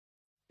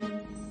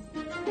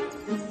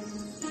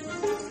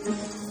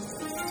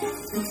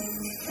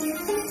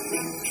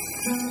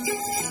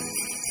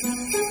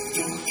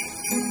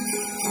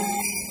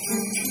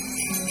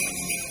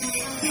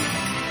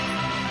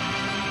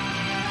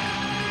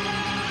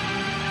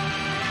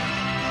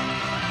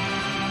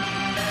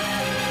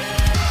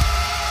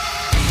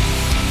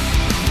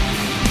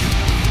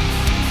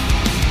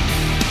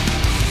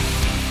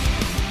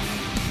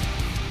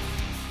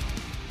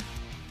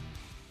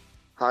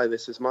Hi,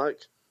 this is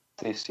Mike.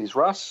 This is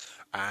Russ.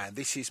 And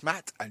this is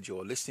Matt, and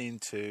you're listening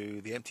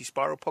to the Empty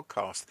Spiral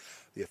podcast,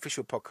 the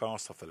official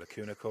podcast of the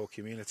Lacuna Core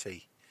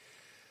community.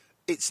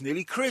 It's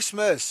nearly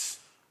Christmas,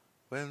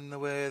 when the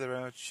weather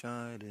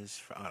outside is...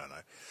 I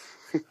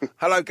don't know.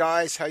 Hello,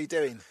 guys. How you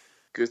doing?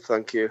 Good,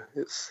 thank you.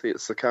 It's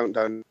the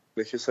countdown,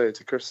 as you say,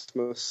 to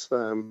Christmas.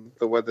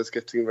 The weather's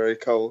getting very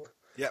cold.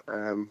 Yep.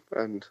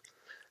 And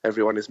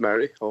everyone is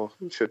merry, or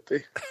should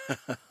be.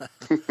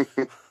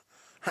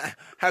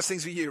 How's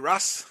things with you,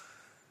 Russ?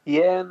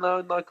 Yeah,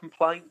 no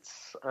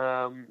complaints.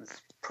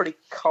 It's pretty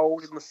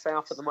cold in the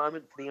south at the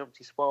moment. For the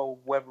Empty Spiral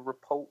weather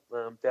report,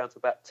 down to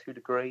about 2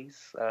 degrees.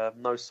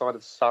 No sign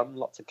of sun,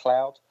 lots of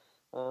cloud.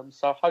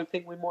 So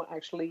hoping we might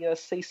actually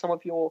see some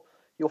of your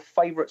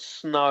favourite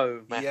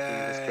snow, Matthew,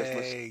 this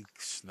Christmas.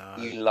 Snow.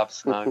 You love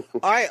snow.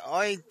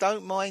 I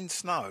don't mind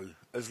snow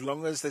as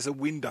long as there's a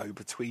window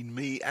between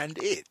me and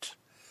it.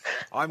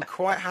 I'm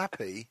quite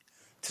happy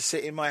to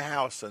sit in my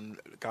house and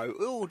go,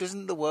 oh,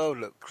 doesn't the world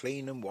look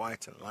clean and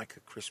white and like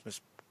a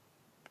Christmas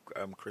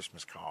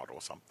card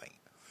or something?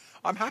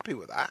 I'm happy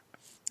with that.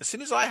 As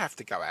soon as I have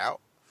to go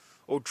out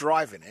or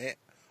drive in it,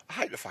 I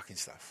hate the fucking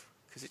stuff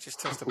because it just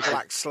turns to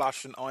black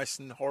slush and ice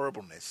and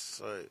horribleness.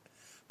 So,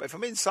 but if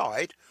I'm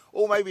inside,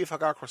 or maybe if I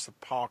go across the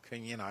park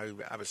and, you know,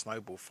 have a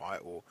snowball fight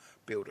or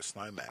build a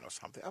snowman or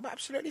something, I'm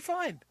absolutely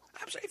fine.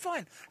 Absolutely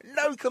fine.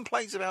 No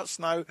complaints about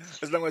snow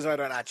as long as I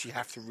don't actually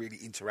have to really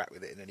interact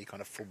with it in any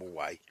kind of formal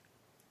way.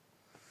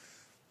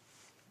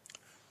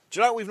 Do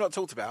you know what we've not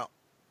talked about?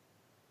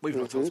 We've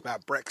not talked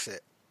about Brexit.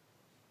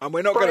 And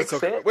we're not going to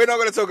talk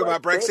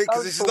about Brexit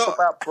because this is not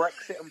about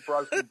Brexit and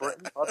broken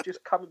Britain. I've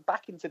just come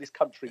back into this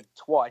country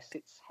twice.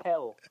 It's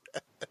hell.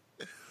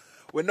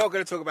 We're not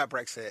going to talk about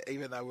Brexit,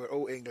 even though we're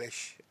all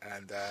English,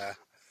 and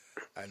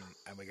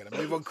we're going to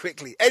move on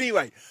quickly.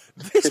 Anyway,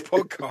 this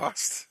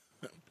podcast,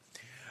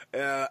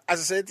 as I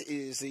said,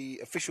 is the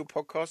official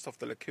podcast of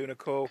the Lacuna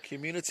Coil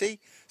community.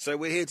 So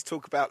we're here to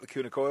talk about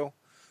Lacuna Coil.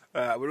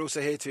 We're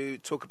also here to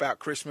talk about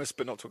Christmas,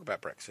 but not talk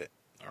about Brexit.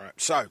 All right.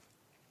 So,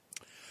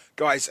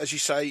 guys, as you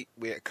say,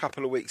 we're a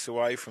couple of weeks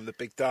away from the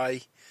big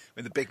day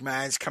when the big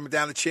man's coming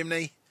down the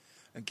chimney.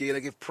 And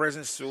Gila give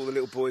presents to all the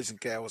little boys and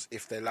girls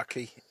if they're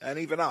lucky, and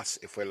even us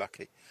if we're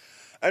lucky.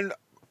 And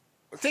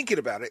thinking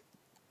about it,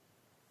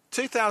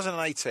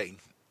 2018,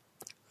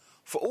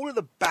 for all of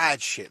the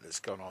bad shit that's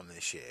gone on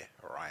this year,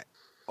 all right,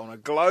 on a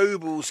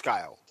global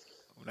scale,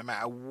 no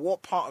matter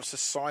what part of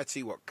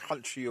society, what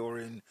country you're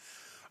in,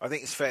 I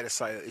think it's fair to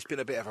say that it's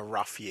been a bit of a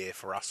rough year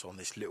for us on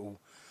this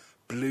little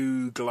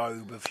blue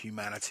globe of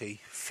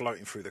humanity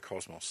floating through the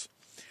cosmos.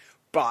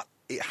 But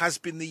it has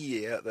been the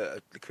year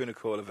that Lacuna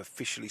Coil have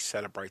officially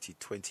celebrated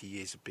 20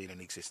 years of being in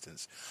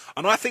existence.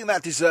 And I think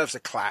that deserves a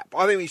clap.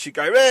 I think we should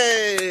go,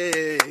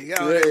 hey!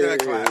 A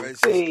clap.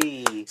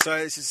 So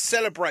it's a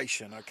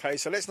celebration, okay?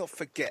 So let's not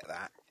forget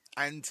that.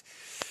 And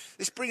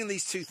let's bring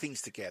these two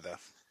things together.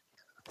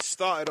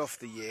 Started off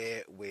the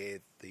year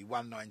with the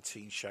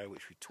 119 show,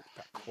 which we talked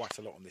about quite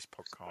a lot on this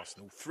podcast.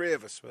 And all three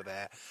of us were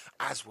there,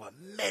 as were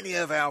many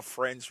of our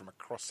friends from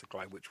across the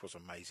globe, which was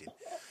amazing.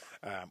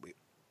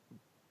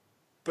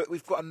 But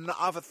we've got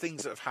other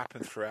things that have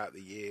happened throughout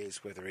the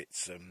years, whether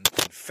it's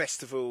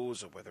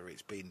festivals or whether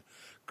it's been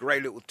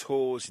great little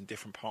tours in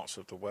different parts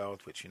of the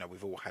world, which, you know,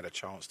 we've all had a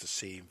chance to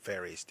see in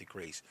various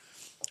degrees.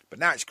 But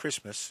now it's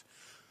Christmas.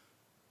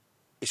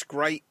 It's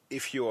great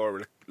if you are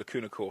a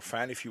Lacuna Coil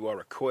fan, if you are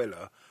a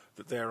coiler,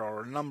 that there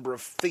are a number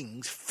of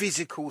things,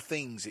 physical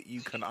things that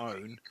you can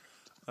own.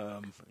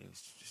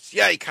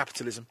 Yay,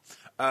 capitalism.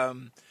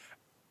 And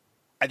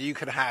you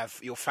can have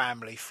your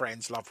family,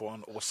 friends, loved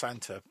one, or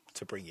Santa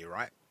to bring you,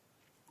 right?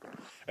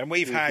 And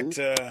we've had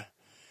the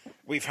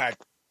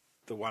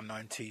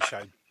 119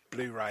 show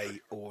Blu-ray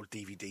or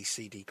DVD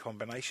CD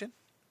combination,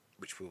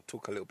 which we'll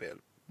talk a little bit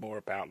more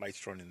about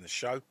later on in the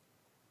show.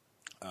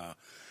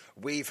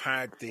 We've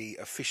had the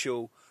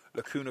official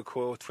Lacuna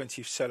Coil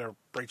 20th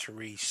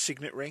celebratory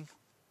signet ring,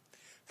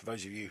 for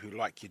those of you who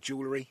like your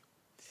jewellery.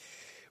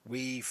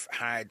 We've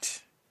had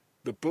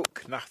the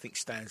book Nothing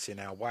Stands in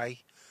Our Way,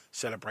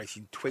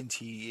 celebrating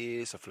 20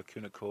 years of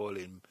Lacuna Coil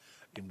in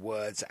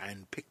words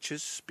and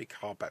pictures. Big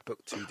hardback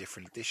book, 2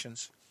 different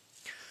editions.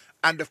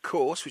 And of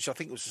course, which I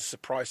think was a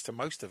surprise to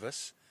most of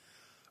us,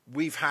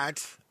 we've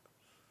had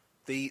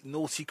the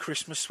Naughty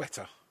Christmas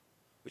sweater,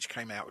 which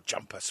came out,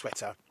 jumper,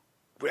 sweater,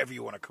 whatever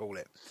you want to call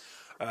it.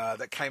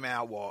 That came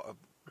out,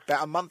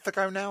 about a month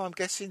ago now, I'm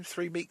guessing,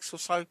 3 weeks or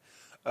so.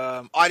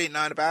 I didn't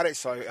know about it,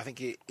 so I think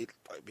it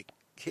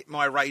hit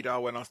my radar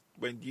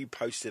when you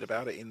posted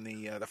about it in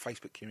the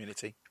Facebook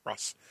community,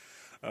 Russ.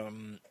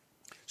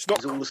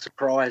 It's all a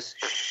surprise.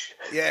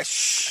 Yeah,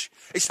 shh.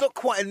 It's not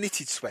quite a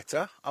knitted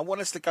sweater. I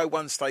want us to go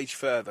one stage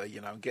further,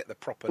 you know, and get the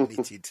proper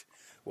knitted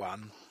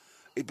one.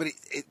 But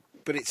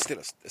it's still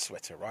a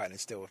sweater, right? And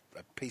it's still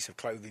a piece of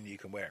clothing you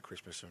can wear at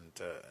Christmas and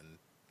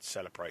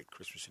celebrate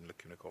Christmas in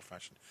Lacuna Coil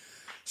fashion.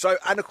 So,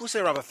 and of course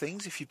there are other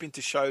things. If you've been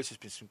to shows, there's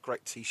been some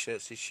great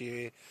T-shirts this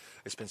year.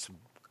 There's been some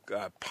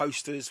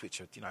posters,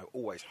 which are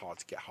always hard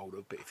to get hold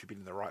of, but if you've been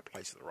in the right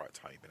place at the right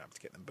time, you've been able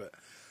to get them. But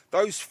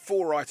those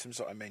 4 items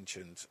that I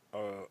mentioned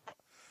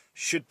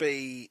should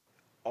be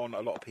on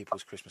a lot of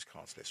people's Christmas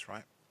cards list,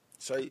 right?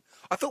 So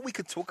I thought we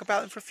could talk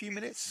about them for a few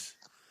minutes.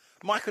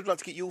 Mike, I'd like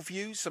to get your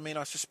views. I mean,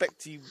 I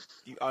suspect you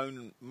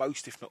own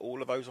most, if not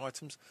all, of those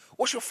items.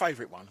 What's your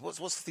favourite one? What's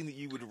the thing that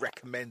you would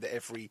recommend that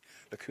every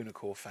Lacuna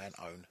Core fan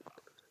own?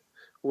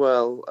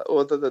 Well,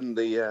 other than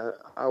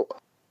I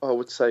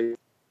would say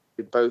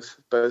both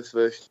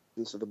versions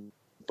of the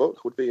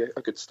book would be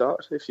a good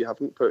start if you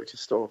haven't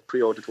purchased or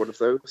pre-ordered one of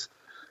those.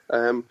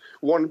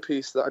 One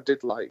piece that I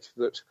did like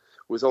that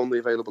was only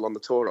available on the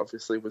tour,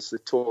 obviously, was the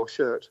tour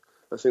shirt.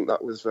 I think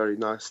that was very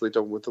nicely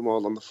done with them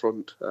all on the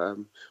front.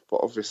 But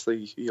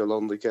obviously, you'll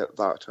only get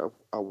that,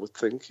 I would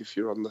think, if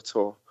you're on the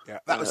tour. Yeah,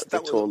 was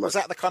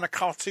that the kind of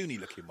cartoony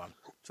looking one?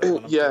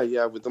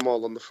 Yeah, with them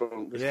all on the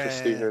front, with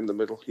Christina in the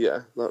middle.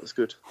 Yeah, that was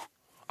good.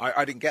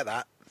 I didn't get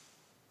that.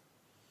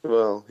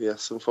 Well,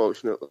 yes,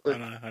 unfortunately.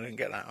 No, I didn't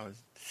get that. But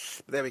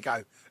there we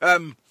go.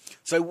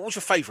 So what was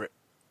your favourite?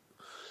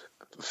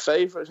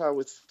 Favourite, I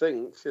would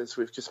think, as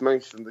we've just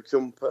mentioned, the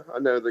jumper. I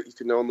know that you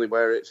can only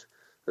wear it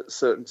at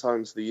certain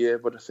times of the year,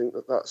 but I think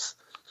that's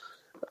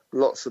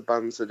lots of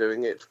bands are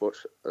doing it. But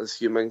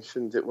as you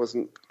mentioned, it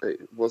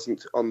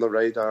wasn't on the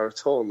radar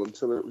at all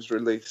until it was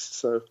released.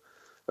 So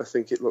I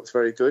think it looks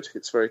very good.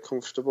 It's very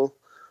comfortable.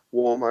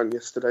 Wore mine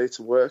yesterday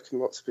to work,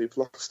 and lots of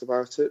people asked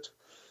about it.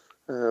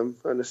 And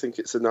I think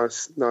it's a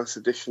nice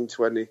addition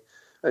to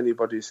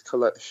anybody's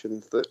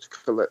collection that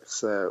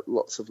collects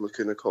lots of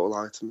Lacuna Coil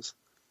items.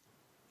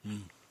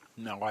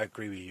 No, I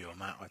agree with you on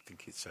that. I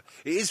think it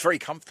is very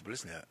comfortable,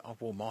 isn't it? I've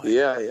worn mine.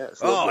 Yeah.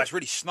 It's it's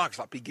really snug. It's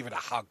like being given a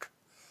hug.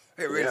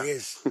 It really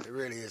is. It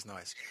really is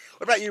nice.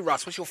 What about you,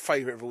 Russ? What's your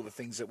favourite of all the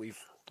things that we've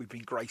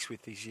been graced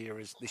with this year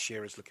as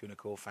Lacuna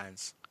Core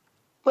fans?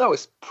 Well,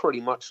 it's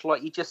pretty much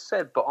like you just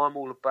said, but I'm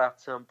all about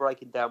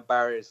breaking down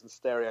barriers and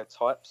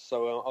stereotypes.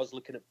 So I was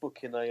looking at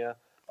booking a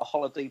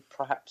holiday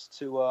perhaps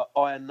to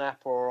Ayia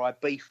Napa or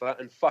Ibiza,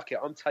 and fuck it,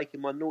 I'm taking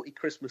my naughty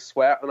Christmas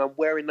sweater and I'm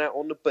wearing that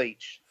on the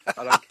beach.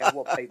 I don't care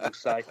what people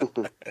say.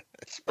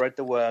 Spread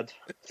the word.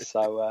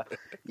 So,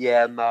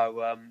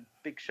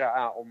 big shout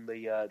out on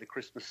the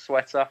Christmas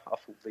sweater. I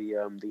thought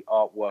the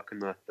artwork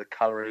and the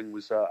colouring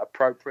was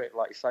appropriate.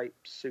 Like you say,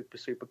 super,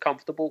 super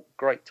comfortable.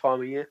 Great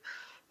time of year.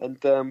 And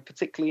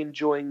particularly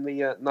enjoying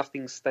the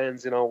Nothing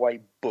Stands in Our Way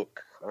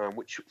book,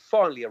 which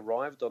finally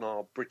arrived on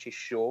our British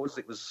shores.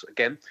 It was,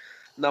 again,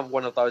 another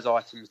one of those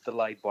items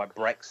delayed by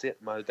Brexit,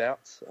 no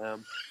doubt.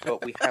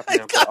 But we have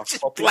now got our copies.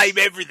 Blame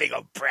everything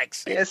on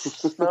Brexit.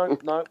 Yes,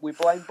 no, we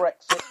blame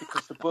Brexit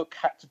because the book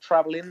had to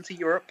travel into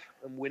Europe,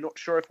 and we're not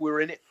sure if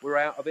we're in it, we're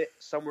out of it,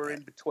 somewhere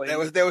in between.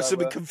 There were some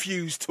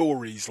confused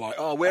Tories, like,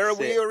 where are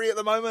we at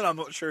the moment? I'm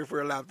not sure if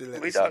we're allowed to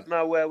let We don't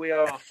know where we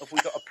are. Have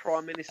we got a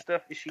Prime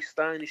Minister? Is she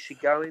staying? Is she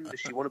going? Does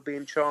she want to be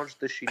in charge?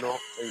 Does she not?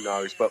 Who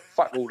knows? But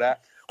fuck all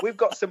that. We've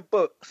got some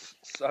books,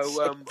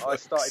 so I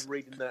started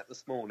reading that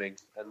this morning,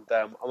 and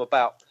I'm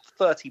about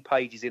 30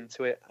 pages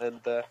into it,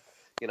 and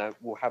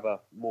we'll have a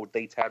more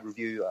detailed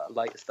review at a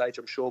later stage,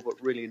 I'm sure, but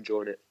really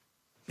enjoying it.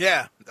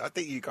 Yeah, I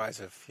think you guys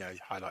have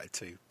highlighted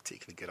 2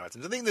 particularly good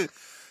items. I think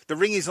the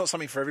ring is not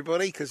something for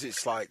everybody because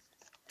it's like,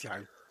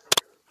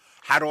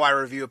 how do I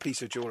review a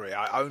piece of jewellery?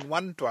 I own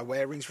one. Do I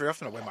wear rings very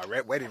often? I wear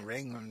my wedding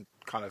ring, and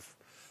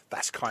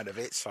that's kind of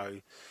it.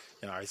 So.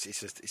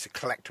 It's a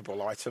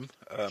collectible item.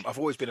 I've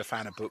always been a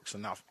fan of books,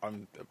 and I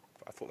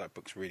thought that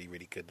book's really,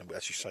 really good. And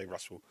as you say,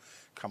 Russ will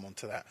come on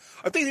to that.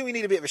 I do think we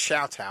need a bit of a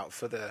shout out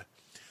for the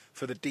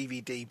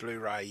DVD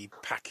Blu-ray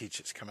package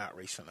that's come out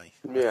recently.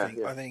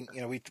 I think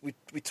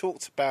we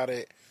talked about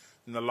it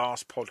in the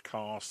last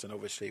podcast, and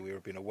obviously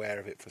we've been aware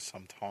of it for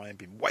some time.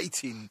 Been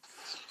waiting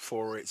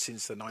for it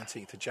since the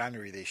 19th of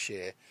January this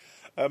year.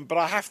 But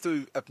I have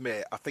to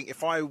admit, I think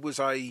if I was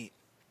a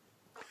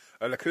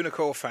Lacuna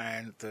Core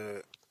fan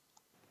that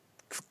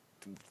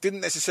didn't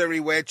necessarily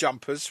wear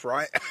jumpers,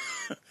 right?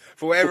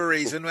 For whatever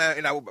reason,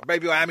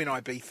 maybe I am in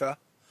Ibiza.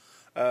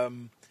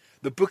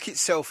 The book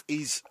itself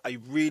is a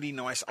really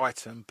nice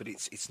item, but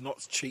it's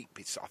not cheap.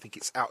 I think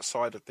it's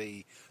outside of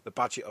the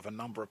budget of a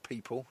number of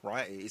people,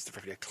 right? It is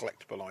definitely a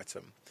collectible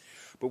item.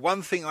 But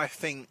one thing I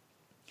think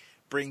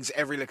brings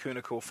every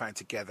Lacuna Core fan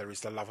together is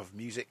the love of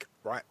music,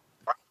 right?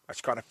 That's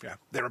kind of,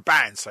 they're a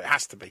band, so it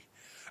has to be.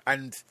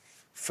 And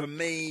for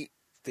me,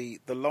 the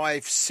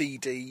live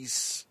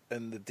CDs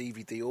and the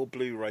DVD or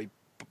Blu-ray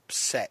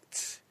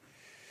set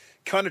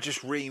kind of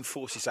just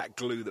reinforces that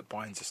glue that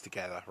binds us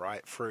together,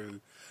 right?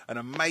 Through an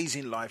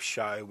amazing live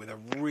show with a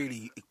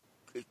really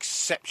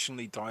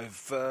exceptionally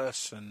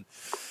diverse and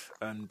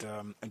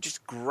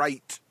just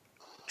great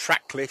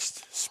track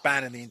list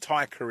spanning the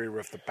entire career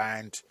of the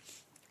band.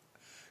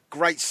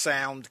 Great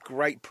sound,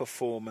 great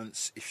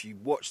performance. If you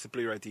watch the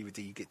Blu-ray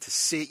DVD, you get to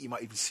see it. You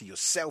might even see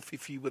yourself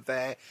if you were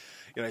there.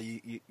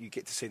 You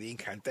get to see the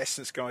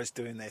Incandescence guys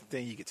doing their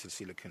thing. You get to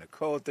see Lacuna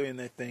Core doing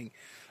their thing.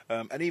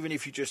 And even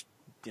if you just,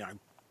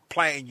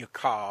 play it in your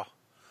car,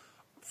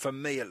 for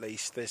me at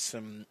least, there's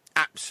some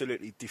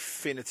absolutely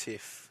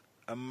definitive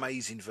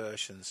amazing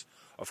versions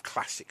of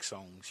classic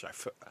songs.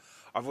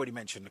 I've already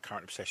mentioned The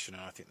Current Obsession,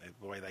 and I think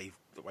the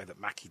way that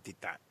Mackie did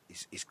that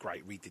is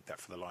great. Redid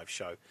that for the live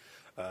show.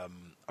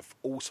 I've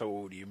also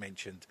already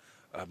mentioned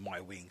My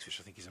Wings, which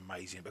I think is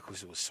amazing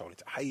because it was sold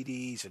into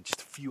Hades and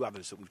just a few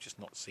others that we've just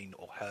not seen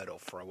or heard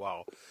of for a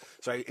while.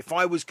 So if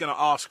I was going to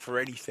ask for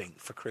anything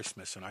for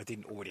Christmas and I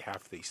didn't already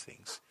have these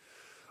things,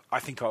 I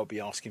think I would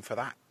be asking for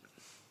that.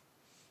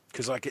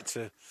 Because I get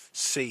to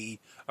see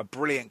a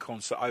brilliant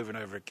concert over and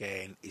over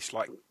again. It's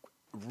like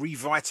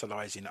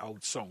revitalising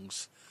old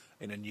songs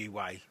in a new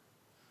way.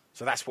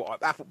 So that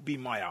would be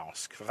my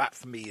ask. That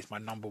for me is my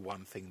number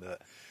one thing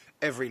that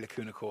every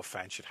Lacuna Core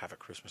fan should have at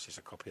Christmas is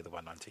a copy of the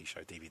 119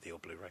 Show DVD or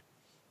Blu-ray.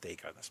 There you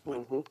go, that's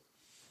mine. Mm-hmm.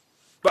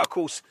 But of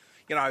course,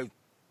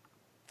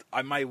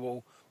 I may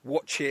well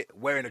watch it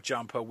wearing a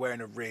jumper,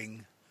 wearing a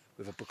ring,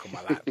 with a book on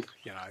my lap,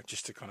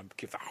 just to kind of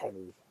give the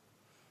whole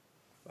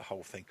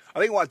thing. I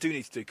think what I do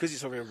need to do, because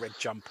it's already a red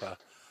jumper,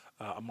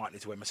 I might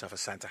need to wear myself a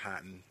Santa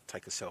hat and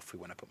take a selfie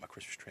when I put my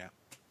Christmas tree out.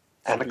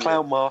 And a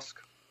clown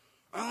mask.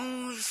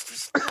 Oh,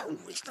 it's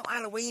not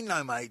Halloween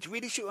though, mate.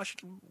 Really sure I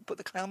should put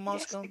the clown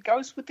mask on? It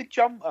goes with the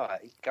jumper.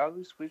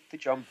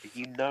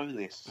 You know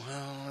this.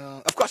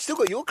 Well, I've still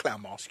got your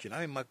clown mask,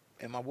 in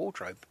my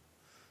wardrobe.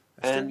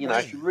 And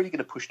if you're really going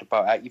to push the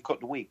boat out, you've got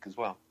the wig as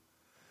well.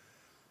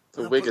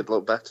 The wig would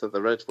look better,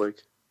 the red wig.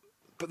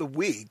 But the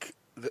wig,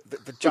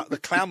 the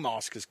clown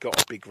mask has got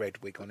a big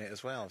red wig on it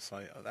as well,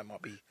 so that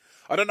might be,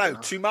 I don't know,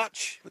 too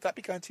much? Would that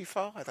be going too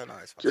far? I don't know.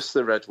 Just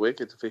the red wig,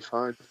 it'd be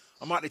fine.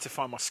 I might need to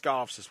find my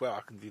scarves as well.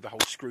 I can do the whole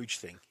Scrooge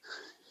thing.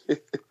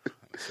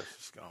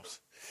 Scarves.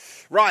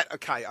 Right,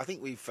 okay, I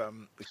think we've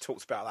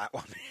talked about that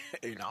one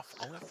enough.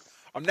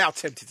 I'm now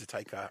tempted to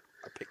take a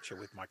picture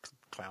with my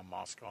clown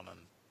mask on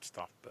and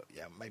stuff, but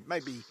yeah,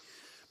 maybe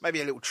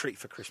a little treat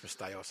for Christmas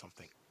Day or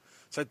something.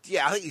 So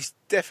yeah, I think it's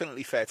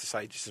definitely fair to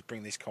say, just to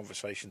bring this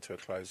conversation to a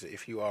close, that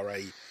if you are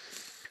a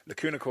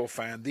Lacuna Core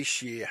fan,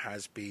 this year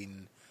has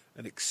been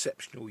an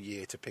exceptional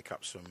year to pick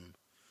up some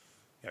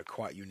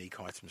quite unique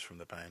items from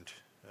the band.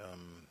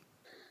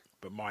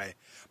 But my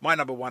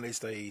number one is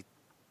the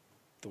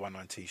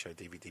 119 Show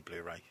DVD,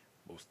 Blu-ray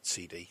or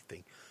CD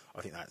thing.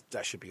 I think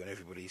that should be on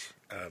everybody's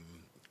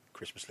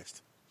Christmas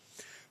list.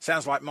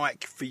 Sounds like,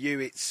 Mike, for you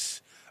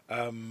it's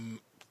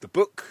the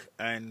book,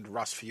 and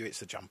Russ, for you it's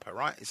the jumper,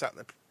 right? Is that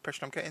the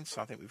impression I'm getting?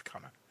 So I think we've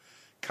kind of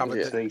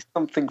covered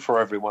something for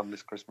everyone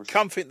this Christmas.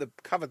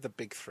 Covered the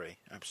big three,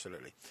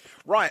 absolutely.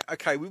 Right,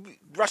 okay.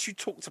 Russ, you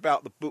talked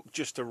about the book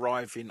just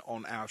arriving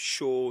on our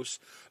shores.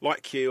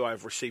 Like you,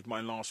 I've received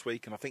mine last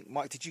week, and I think,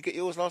 Mike, did you get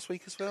yours last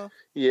week as well?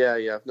 Yeah,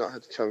 I've not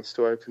had a chance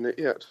to open it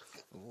yet.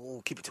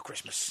 Oh, keep it to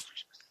Christmas.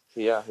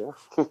 Yeah.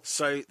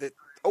 So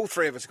all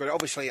three of us got it.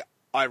 Obviously,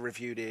 I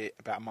reviewed it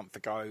about a month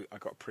ago. I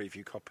got a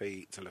preview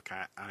copy to look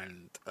at,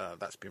 and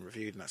that's been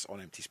reviewed, and that's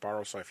on Empty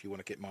Spiral. So if you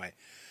want to get my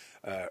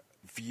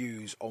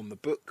views on the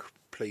book,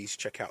 please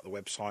check out the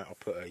website. I'll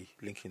put a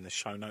link in the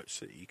show notes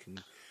so that you can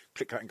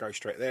click that and go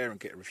straight there and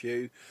get a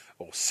review,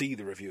 or see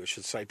the review, I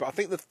should say. But I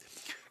think that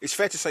it's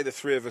fair to say the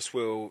three of us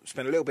will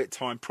spend a little bit of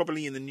time,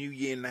 probably in the new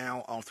year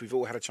now, after we've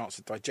all had a chance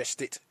to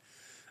digest it,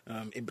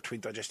 in between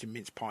digesting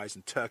mince pies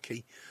and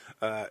turkey,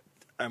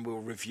 and we'll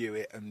review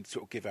it and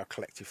sort of give our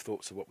collective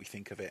thoughts of what we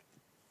think of it.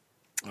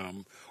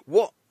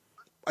 What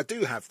I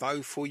do have,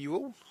 though, for you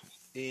all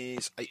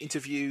is an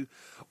interview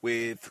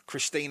with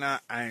Christina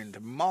and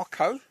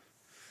Marco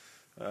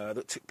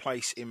that took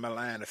place in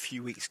Milan a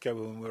few weeks ago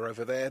when we were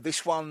over there.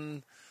 This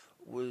one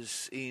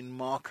was in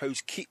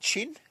Marco's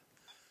kitchen.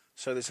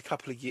 So there's a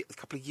couple of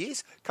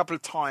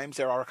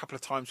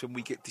times when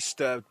we get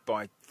disturbed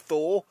by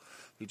Thor,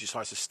 who just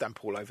likes to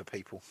stamp all over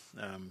people.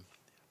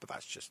 But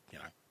that's just,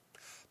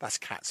 that's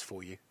cats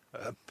for you.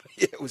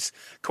 It was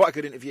quite a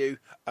good interview.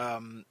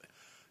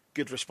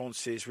 Good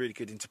responses, really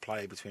good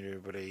interplay between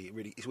everybody.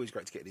 Really, it's always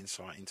great to get an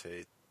insight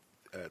into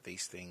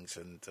these things.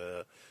 And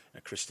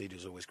Christina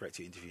is always great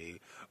to interview.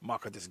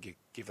 Marco doesn't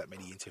give that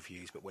many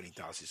interviews, but when he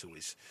does, it's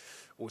always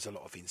a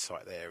lot of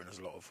insight there, and there's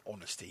a lot of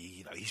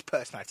honesty. His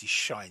personality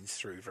shines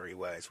through very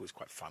well. It's always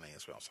quite funny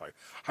as well. So,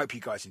 hope you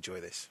guys enjoy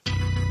this.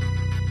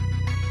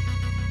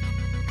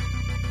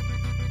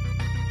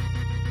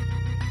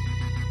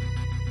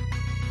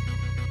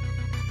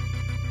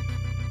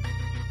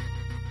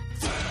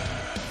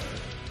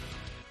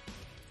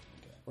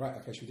 Right,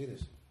 okay, should we do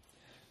this?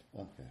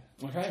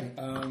 Okay.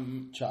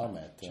 Ciao,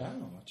 Matt. Ciao.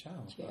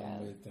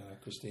 I'm with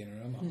Christina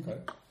and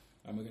Marco,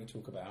 and we're going to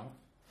talk about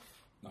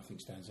Nothing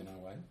Stands in Our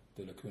Way,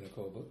 the Lacuna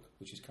Core book,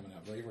 which is coming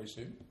out very, very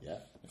soon. Yeah.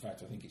 In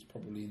fact, I think it's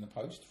probably in the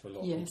post for a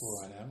lot of people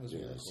right now as we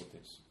record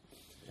this.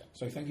 Yeah.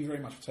 So thank you very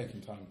much for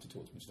taking time to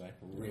talk to me today.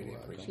 Really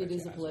appreciate it. It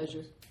is a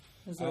pleasure,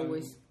 as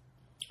always.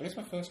 I guess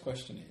my first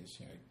question is,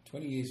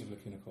 20 years of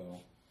Lacuna Core,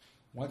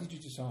 why did you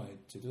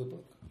decide to do a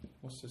book?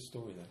 What's the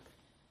story there?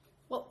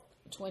 Well,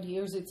 20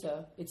 years, it's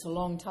a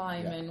long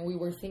time, and we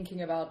were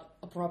thinking about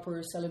a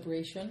proper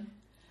celebration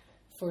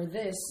for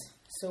this,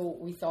 so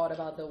we thought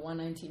about the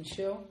 119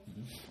 show,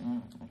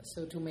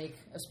 so to make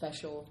a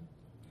special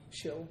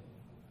show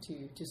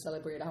to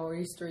celebrate our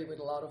history with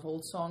a lot of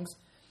old songs.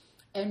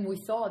 And we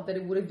thought that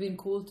it would have been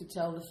cool to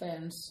tell the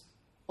fans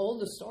all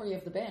the story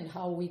of the band,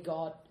 how we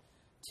got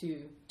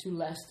to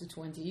last the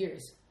 20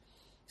 years.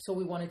 So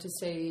we wanted to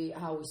say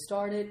how we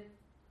started,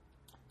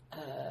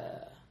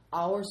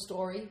 our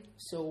story,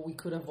 so we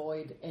could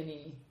avoid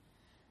any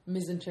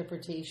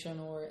misinterpretation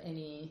or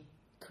any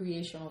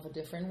creation of a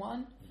different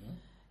one. Mm-hmm.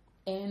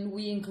 And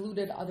we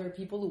included other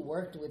people who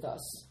worked with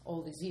us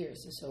all these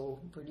years. So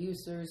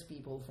producers,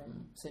 people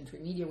from Century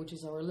Media, which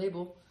is our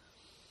label,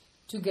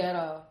 to get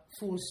a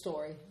full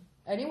story.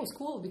 And it was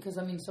cool because,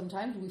 I mean,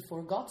 sometimes we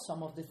forgot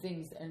some of the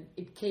things and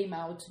it came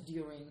out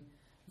during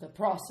the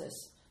process.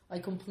 I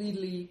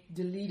completely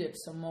deleted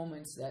some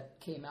moments that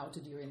came out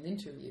during the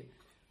interview.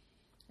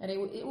 And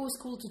it was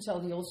cool to tell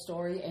the whole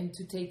story and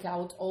to take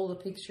out all the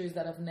pictures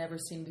that I've never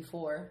seen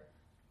before.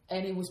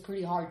 And it was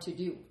pretty hard to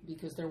do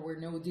because there were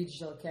no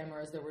digital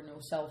cameras, there were no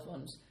cell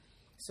phones.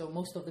 So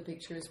most of the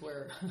pictures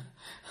were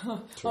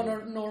on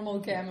a normal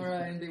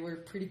camera and they were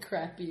pretty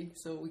crappy,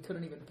 so we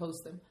couldn't even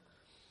post them.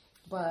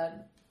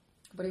 But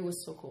it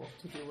was so cool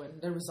to do, and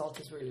the result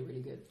is really,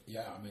 really good.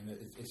 Yeah, I mean,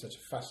 it's such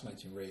a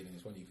fascinating read, and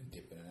it's one you can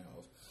dip in and out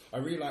of. I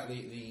really like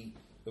the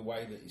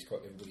way that he's got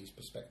everybody's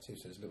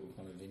perspectives. There's little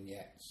kind of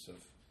vignettes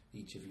of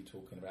each of you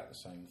talking about the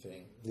same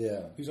thing.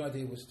 Yeah. Whose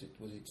idea was it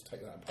to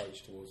take that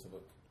approach towards the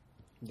book?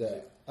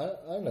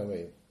 I know.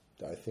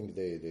 I think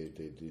they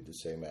did the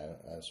same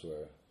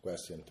answer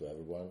question to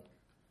everyone.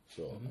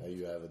 So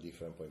you have a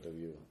different point of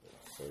view.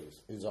 So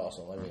it's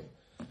awesome. I mean,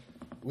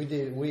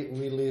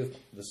 we live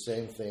the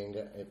same thing.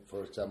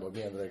 For example,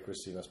 me and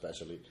Christina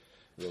especially,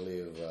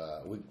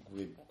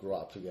 we grew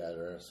up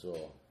together.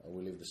 So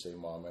we live the same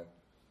moment,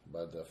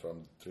 but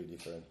from three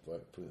different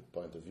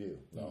point of view.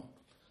 No.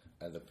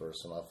 And the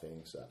personal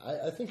things.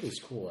 I think it's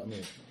cool. I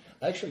mean,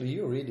 actually,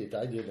 you read it.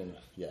 I didn't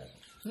yet.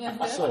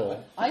 Yeah.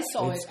 So I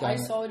saw it. I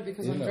saw it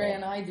because Andrea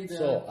and I did.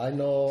 So I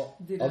know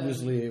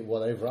obviously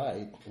what I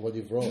write, what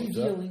he wrote.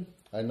 Revealing.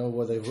 I know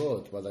what I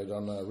wrote, but I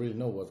don't really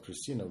know what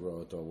Christina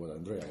wrote or what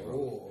Andrea wrote.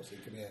 Oh, so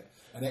you can get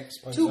an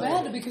expose. Too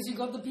bad, because you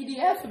got the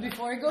PDF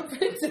before it got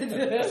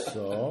printed.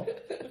 So,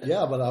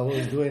 yeah, but I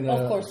was doing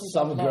of course,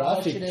 some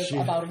graphic shit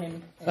about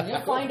him. And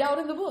you'll find out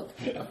in the book.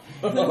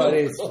 But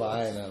it's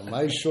fine.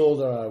 My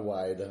shoulders are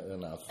wide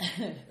enough.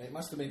 It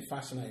must have been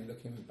fascinating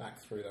looking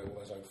back through all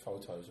those old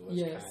photos, all those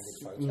yes.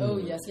 candid photos. Oh,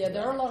 yes. Yeah,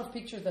 there are a lot of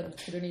pictures that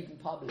couldn't even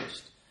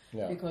published.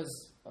 Yeah.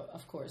 Because,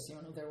 of course,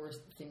 there were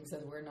things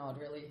that were not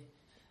really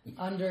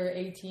under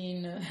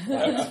 18.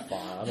 That's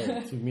fine. I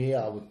mean, to me,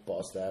 I would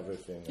post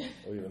everything,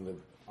 or even the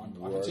I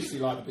particularly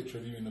like the picture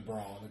of you in the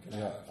bra.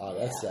 Oh,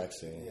 that's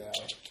sexy. Yeah.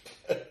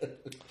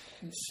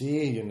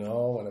 See,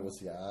 when I was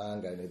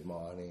young, I need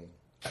money.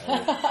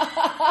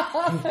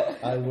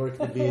 I worked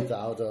a bit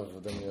out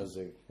of the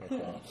music.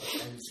 Okay.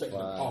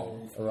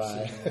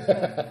 Right.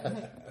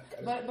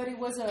 But it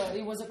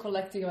was a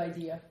collective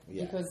idea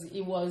because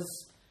it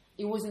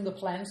was in the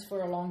plans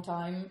for a long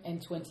time,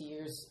 and 20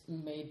 years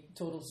made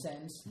total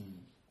sense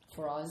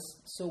for us.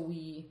 So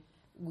we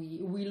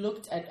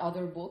looked at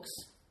other books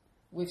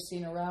we've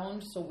seen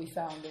around. So we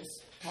found this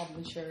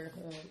publisher,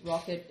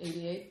 Rocket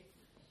 88,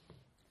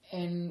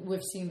 and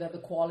we've seen that the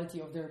quality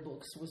of their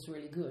books was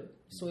really good.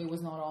 So it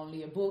was not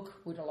only a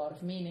book with a lot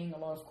of meaning, a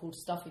lot of cool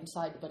stuff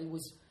inside, but it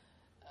was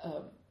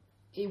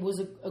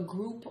a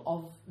group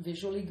of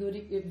visually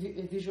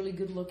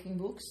good looking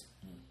books.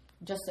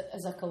 Just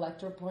as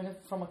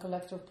from a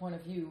collector point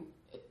of view,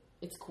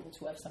 it's cool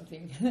to have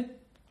something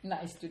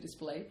nice to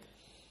display.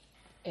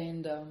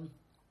 And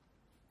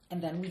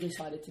then we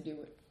decided to do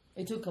it.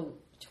 It took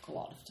a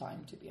lot of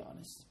time, to be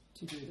honest,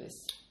 to do this.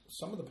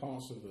 Some of the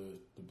parts of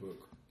the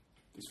book,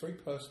 it's very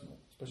personal,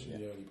 especially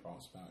the early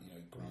parts about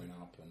growing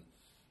up and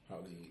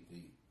how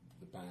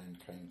the band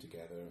came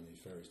together and these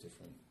various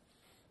different.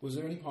 Was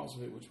there any parts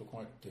of it which were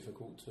quite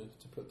difficult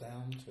to put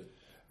down?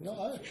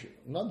 No, actually,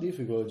 not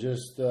difficult.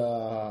 Just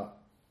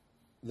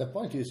the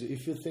point is,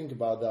 if you think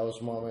about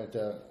those moments,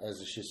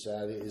 as she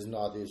said, it is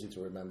not easy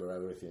to remember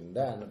everything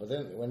then. But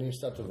then, when you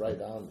start to write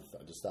down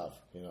the stuff,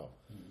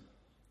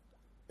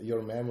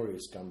 your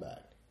memories come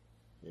back.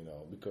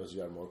 Because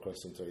you are more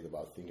concentrated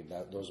about thinking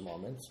that those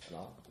moments,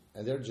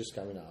 and they're just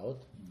coming out.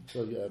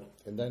 So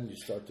and then you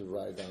start to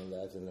write down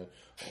that, and then,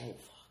 oh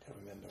fuck, I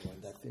remember when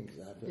that thing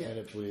happened, and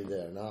I put it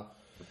there now.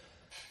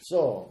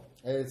 So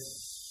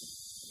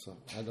it's,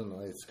 I don't know,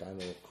 it's kind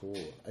of cool,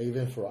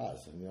 even for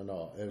us,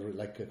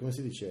 come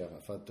si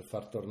diceva,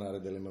 far tornare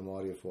delle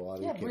memorie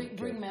fuori. Yeah,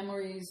 bring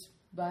memories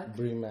back.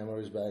 Bring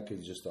memories back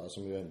is just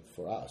awesome, even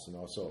for us,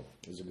 so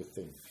it's a good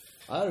thing.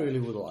 I really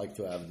would like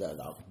to have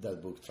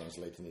that book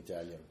translated in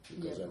Italian,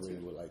 because I really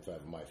would like to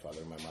have my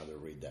father and my mother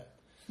read that.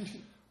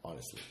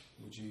 Honestly,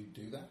 would you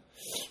do that?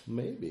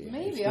 Maybe.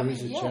 If there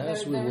is a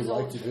chance, we would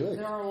like to do it.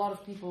 There are a lot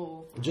of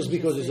people just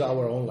because it's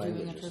our own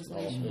language.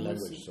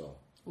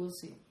 We'll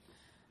see.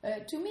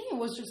 To me, it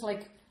was just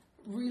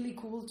really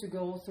cool to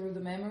go through the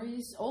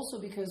memories. Also,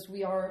 because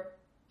we are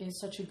in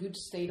such a good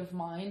state of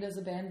mind as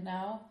a band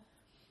now,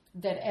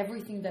 that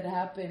everything that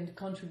happened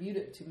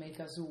contributed to make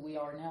us who we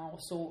are now.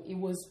 So it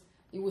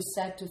was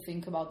sad to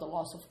think about the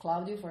loss of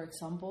Claudio, for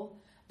example,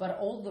 But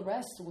all the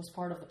rest was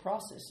part of the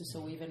process.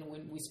 So even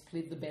when we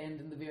split the band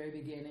in the very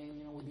beginning,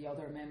 you know, with the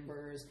other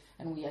members,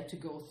 and we had to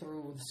go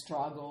through the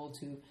struggle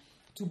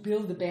to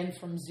build the band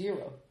from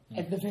zero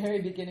at the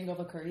very beginning of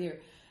a career.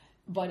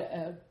 But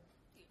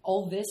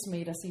all this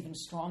made us even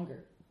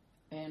stronger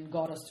and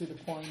got us to the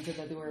point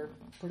that they were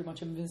pretty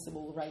much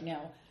invincible right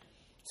now.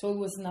 So it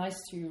was nice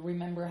to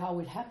remember how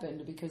it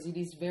happened, because it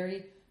is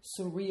very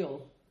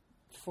surreal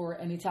for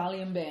an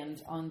Italian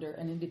band under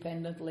an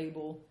independent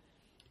label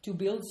to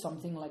build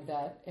something like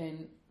that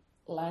and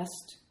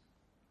last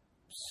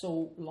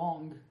so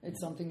long.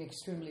 It's something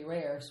extremely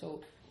rare.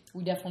 So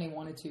we definitely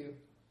wanted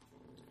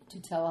to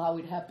tell how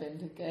it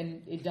happened.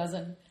 And it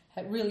doesn't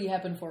really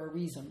happen for a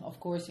reason. Of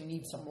course, you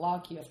need some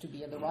luck. You have to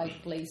be at the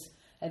right place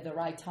at the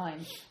right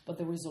time. But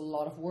there is a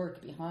lot of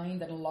work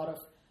behind and a lot of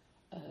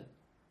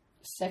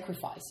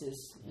sacrifices.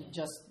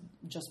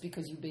 Just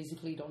because you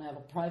basically don't have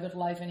a private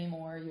life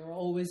anymore, you're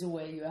always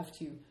away. You have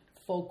to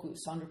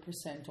focus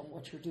 100% on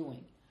what you're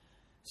doing.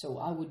 So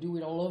I would do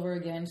it all over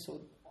again. So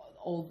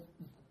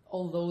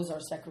all those are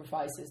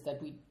sacrifices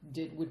that we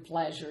did with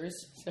pleasures.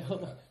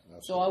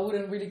 So I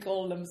wouldn't really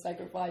call them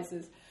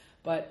sacrifices.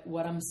 But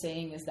what I'm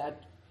saying is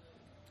that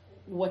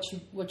what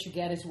you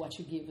get is what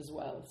you give as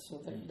well.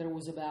 So there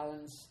was a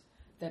balance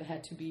that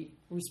had to be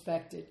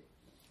respected.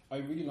 I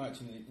really liked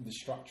in the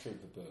structure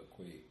of the book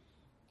where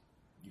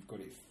you've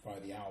got it via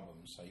the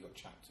albums, so you've got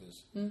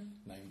chapters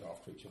named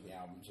after each of the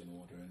albums in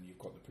order, and you've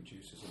got the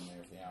producers in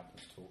there of the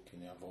albums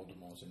talking.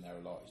 Voldemar's in there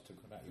a lot. He's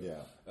talking about your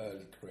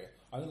early career.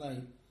 I don't know,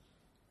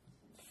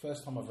 the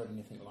first time I've read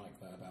anything like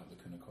that about the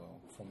Kunakol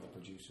from the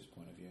producer's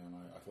point of view, and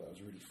I thought it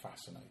was really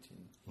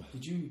fascinating.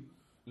 Did you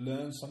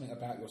learn something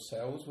about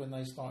yourselves when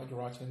they started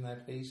writing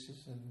their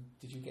pieces, and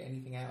did you get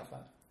anything out of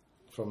that?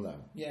 From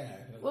them? Yeah.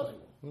 Well,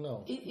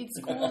 no. It's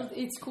cool.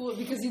 It's cool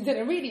because you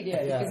didn't read it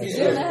yet. Yeah, because you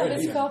didn't have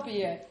this copy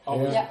yet.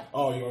 Oh, yeah.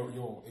 Oh,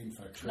 you're in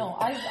for a treat. No,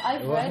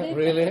 I've read it.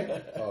 Really?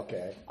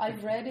 Okay.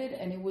 I've read it,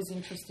 and it was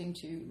interesting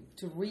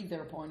to read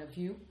their point of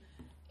view.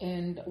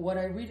 And what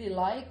I really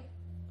like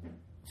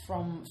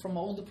from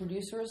all the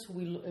producers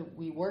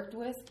we worked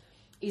with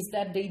is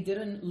that they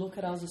didn't look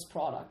at us as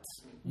products.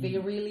 They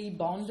really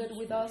bonded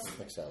with us.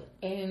 Exactly.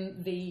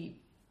 And they,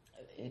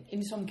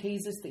 in some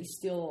cases, they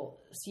still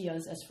see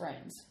us as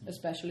friends,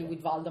 especially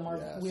with Valdemar.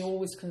 Yes. We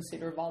always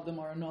consider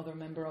Valdemar another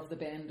member of the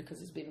band because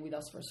he's been with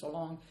us for so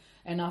long.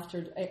 And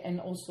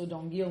also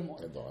Don Gilmore.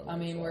 I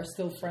mean, we're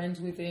still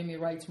friends with him. He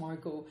writes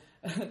Marco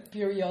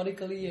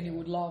periodically, and he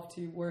would love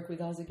to work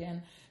with us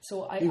again.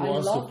 So I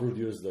wants love to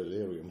produce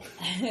Delirium.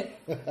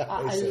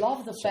 I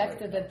love the fact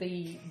that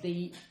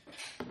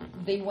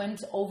they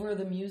went over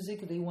the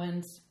music. They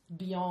went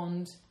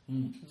beyond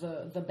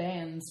the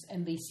bands,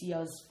 and they see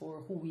us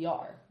for who we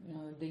are. You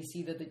know, they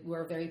see that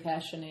we're very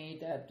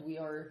passionate, that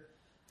we're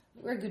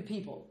good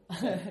people.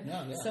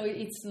 So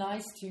it's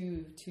nice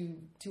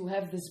to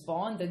have this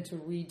bond and to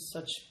read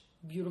such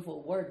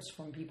beautiful words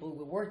from people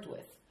we worked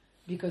with.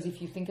 Because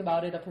if you think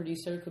about it, a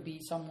producer could be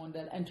someone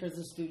that enters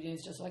the studio and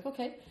is just like,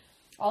 okay,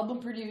 album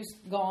produced,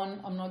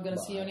 gone, I'm not going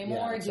to see you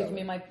anymore. Give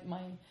me my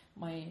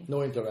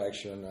no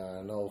interaction,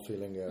 no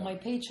feeling. My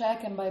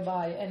paycheck and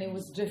bye-bye. And it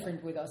was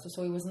different with us.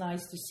 So it was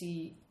nice to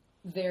see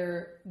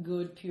their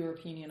good, pure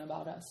opinion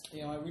about us.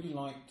 Yeah, I really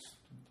liked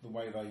the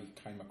way they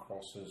came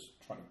across as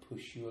trying to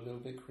push you a little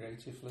bit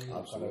creatively.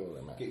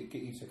 Absolutely, man. Get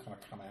you to kind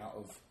of come out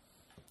of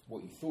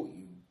what you thought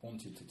you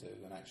wanted to do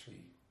and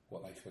actually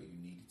what they thought you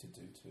needed to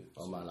do to it.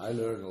 Oh man, I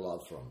learned a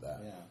lot from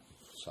that. Yeah.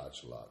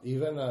 Such a lot.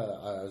 Even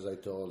as I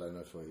told, I don't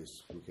know if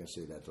we can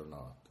say that or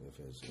not, if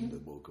it's in the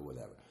book or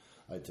whatever.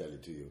 I tell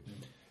it to you.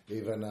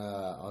 Even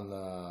on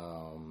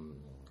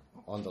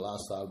the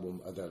last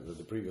album,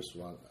 the previous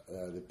one,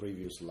 the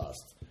previous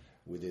last,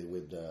 we did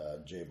with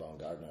J.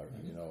 Baumgartner.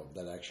 You know,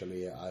 that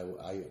actually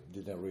I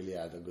didn't really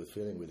have a good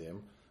feeling with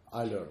him.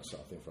 I learned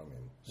something from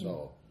him.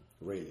 So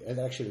really, and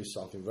actually it's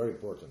something very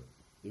important.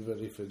 Even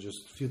if it's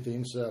just a few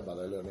things, but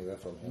I learned even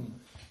from him.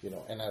 You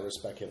know, and I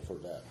respect him for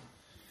that.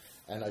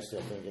 And I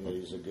still think that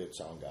he's a good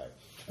sound guy.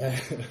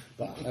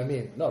 But, I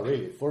mean, not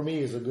really. For me,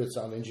 he's a good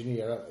sound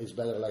engineer. He's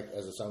better like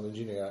as a sound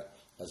engineer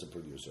as a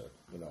producer,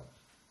 you know.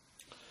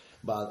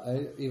 But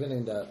even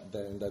in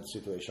that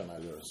situation, I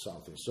learned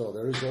something. So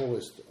there is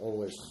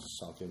always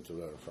something to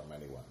learn from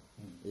anyone.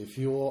 If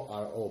you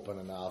are open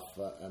enough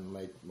and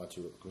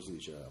mature, così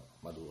dice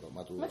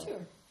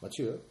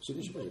mature, si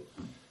dice così,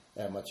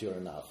 and mature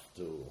enough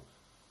to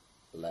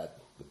let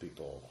the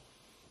people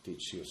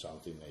teach you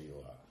something that you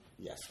are.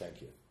 Yes,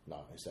 thank you. No,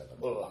 instead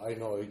of, I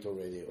know it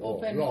already.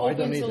 Open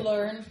to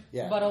learn,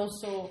 but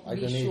also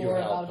be sure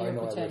about your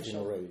potential. Everything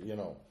already, you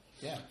know.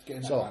 Yeah,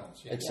 getting that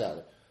balance. Yeah.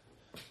 Exactly.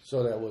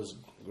 So that was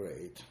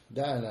great.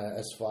 Then,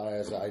 as far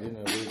as I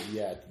didn't read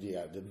yet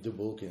the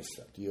book and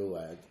stuff you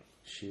had,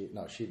 she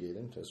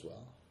didn't as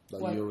well.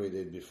 But you read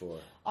it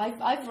before.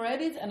 I've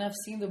read it and I've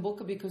seen the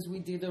book because we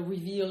did a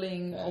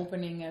revealing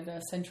opening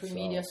at Century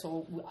Media,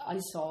 so I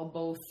saw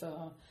both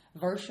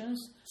versions,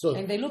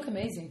 and they look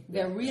amazing.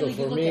 They're really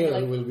good looking. So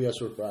for me, it will be a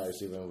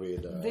surprise even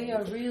read. They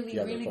are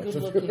really good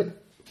looking.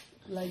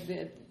 Like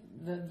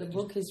the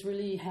book is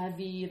really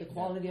heavy. The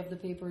quality of the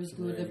paper is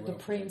good. Really The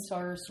prints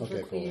are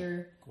super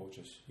clear.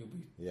 Gorgeous. You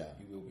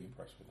will be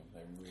impressed with them.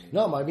 They're really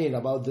No, I mean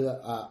about the.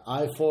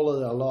 I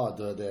followed a lot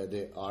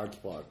the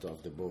art part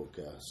of the book,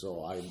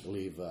 so I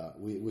believe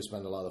we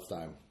spend a lot of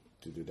time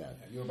to do that.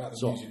 Yeah, you're about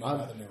the music, not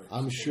about the lyrics.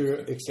 I'm sure,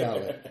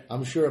 exactly.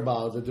 I'm sure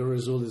about the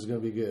result is going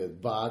to be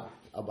good, but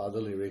about the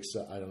lyrics,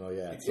 I don't know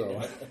yet.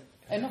 So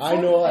And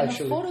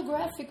actually. a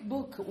photographic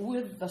book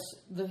with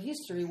the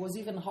history was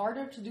even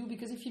harder to do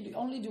because if you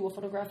only do a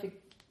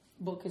photographic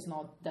book, it's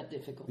not that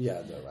difficult.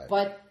 Yeah, they're right.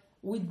 But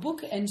with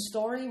book and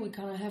story, we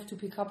kind of have to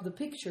pick up the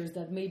pictures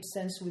that made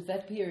sense with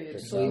that period.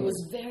 Exactly. So it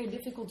was very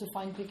difficult to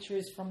find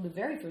pictures from the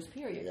very first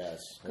period. Yes,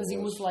 Because it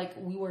was like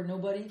we were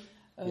nobody.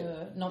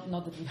 Not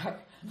that we are.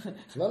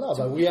 No,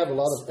 but we have a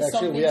lot of.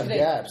 Actually, we have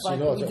gaps. But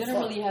You know, we didn't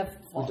really have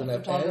we don't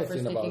have photographers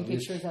anything taking about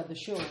this. pictures at the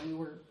show. We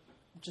were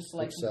just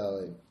like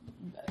Exactly.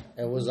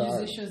 It was art.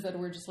 musicians that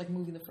were just like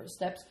moving the first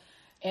steps.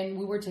 And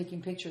we were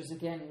taking pictures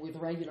again with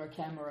regular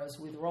cameras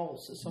with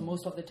rolls. So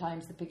most of the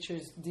times the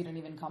pictures didn't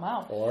even come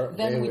out. Or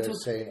then they we were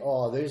took, saying,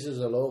 "Oh, this is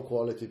a low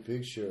quality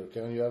picture.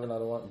 Can you have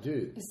another one,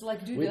 dude?" it's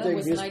like, dude, We that take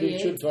was this 98.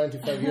 picture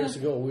 25 years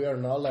ago. We are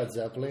not Led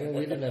Zeppelin.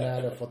 We didn't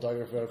have a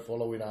photographer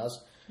following us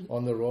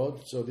on the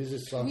road. So this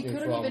is We something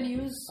couldn't from even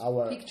use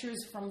our pictures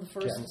from the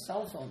first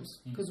cell phones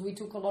because we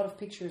took a lot of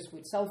pictures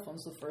with cell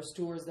phones the first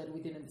tours that we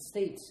did in the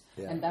States.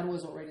 Yeah. And that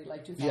was already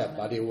like 2001 Yeah,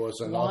 but it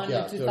was a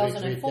Nokia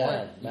 2004.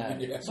 3310,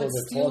 man. Yeah. So But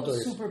the still photo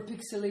is super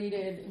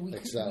pixelated. We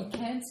Exactly.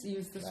 can't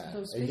use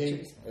those again,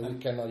 pictures. we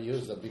cannot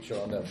use the picture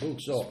on the book.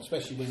 So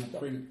especially when the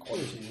print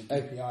quality with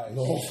I- DPI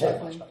no, is so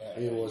much.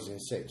 it was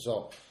insane.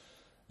 So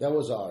that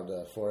was hard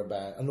for a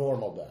band, a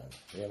normal band,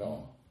 you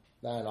know.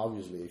 And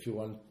obviously, if you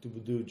want to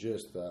do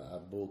just a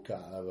book,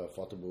 a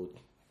photo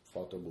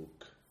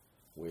book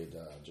with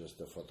just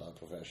a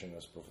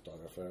professional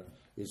photographer,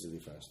 it's a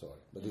different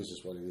story. But this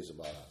is what it is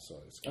about us. So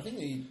it's I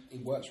think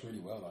it works really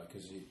well though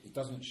because it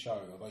doesn't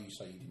show. Although you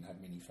say you didn't have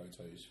many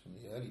photos from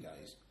the early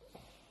days,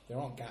 there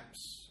aren't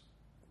gaps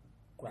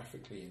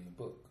graphically in the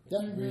book.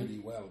 It's really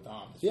well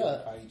done. It's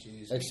Yeah. 4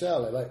 pages.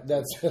 Excel, like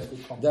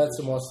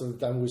that's most of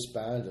the time we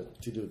spend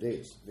to do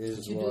this.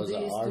 This To was do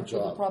this, our to put the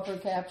job. proper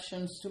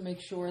captions, to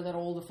make sure that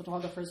all the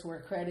photographers were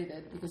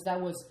credited, because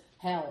that was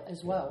hell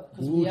as well.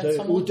 Because we had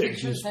some old takes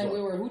pictures this and one?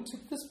 we were, who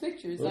took these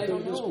pictures? Who I don't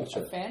took this know. picture?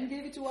 A fan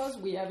gave it to us.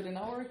 We have it in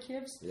our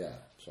Yeah,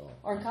 so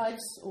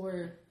archives,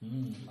 or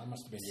That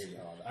must have been really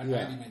hard. And Yeah.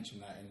 Andy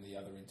mentioned that in the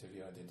other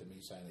interview I did to me,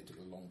 saying it took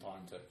a long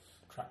time to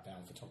track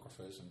down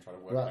photographers and try to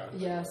work Right. out. who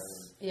yes,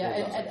 they were.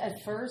 yeah. At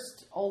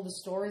first, all the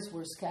stories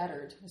were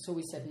scattered, so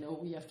we said no.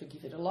 We have to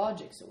give it a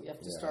logic, so we have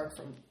to Yeah. start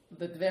from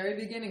the very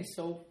beginning.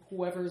 So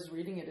whoever is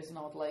reading it is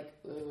not like,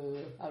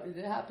 how did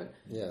it happen?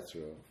 yeah,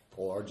 true.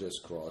 Or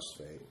just cross.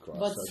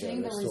 But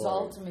seeing the story.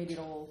 result made it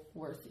all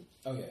worthy.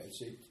 Oh yeah,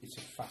 it's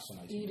a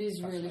fascinating. It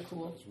is really fascinating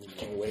cool. book. It's really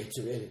Can't wait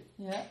to read it.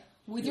 Yeah,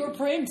 with your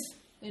print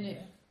in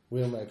it.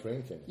 Will my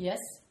printing? Yes.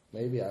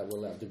 Maybe I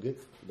will have the good.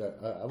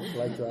 I would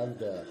like to have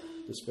the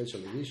special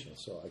edition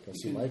so I can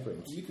see my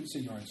print. You can see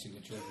your own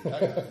signature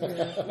every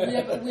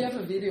day. we have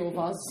a video of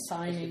us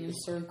signing in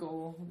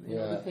circle, you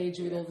know, Yeah. the page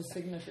with all the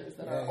signatures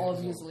that are Yeah,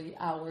 obviously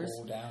ours.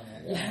 All down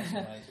it. Yeah, it's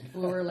amazing.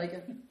 We were like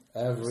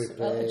Every a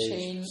page,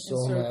 chain so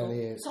in circle.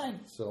 many, Sign.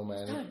 so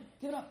many. Time,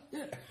 give it up.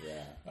 Yeah.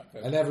 Yeah,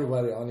 Okay. and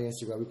everybody on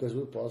Instagram, because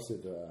we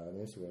posted on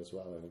Instagram as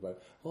well. Everybody,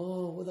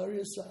 oh, what are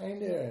you signing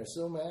there?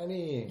 So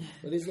many.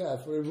 What is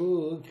that for a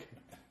book?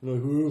 I'm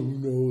like, who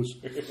knows?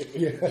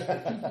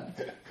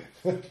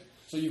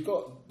 So you've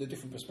got the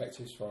different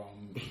perspectives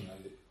from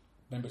the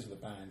members of the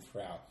band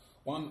throughout.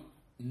 One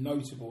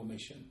notable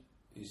omission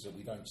is that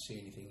we don't see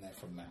anything there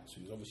from Mouse,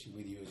 who's obviously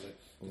with you as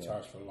a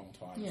guitarist for a long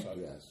time. Yeah. So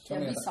Yes. tell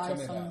me Besides tell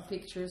me some about that.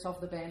 pictures of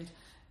the band,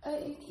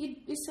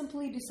 he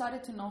simply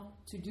decided to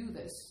not to do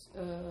this.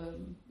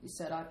 He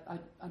said, "I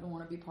don't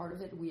want to be part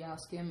of it." We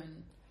asked him,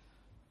 and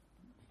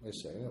I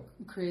say, no.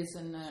 Chris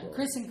and So-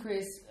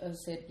 Chris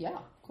said, "Yeah,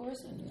 of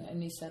course."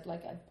 And he said,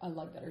 "Like I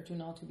like better to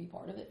not to be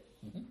part of it."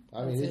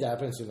 I mean, it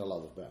happens in a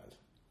lot of bands.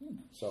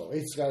 So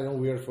it's kind of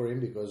weird for him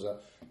because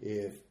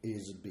if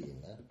he's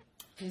been,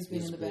 He's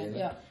been in the band,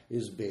 yeah.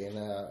 he's been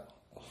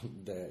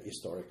the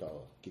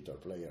historical guitar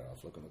player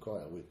of Loco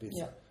Coil with Pizza.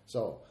 Yeah.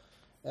 So,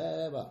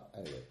 but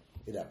anyway,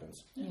 it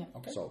happens. Yeah.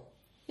 Okay. So,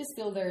 He's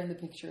still there in the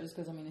pictures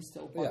because he's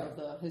still part Yeah. of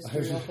the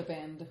history of the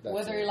band, That's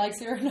whether he it. likes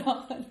it or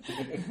not.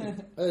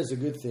 it's a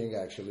good thing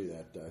actually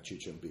that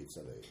Chicho and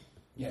Pizza they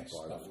Yes,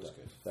 part that of was that.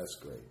 good. That's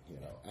great,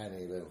 and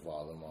even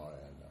Valdemar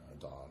and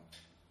Don.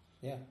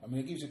 Yeah, I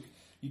mean, it gives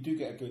you do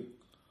get a good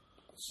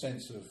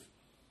sense of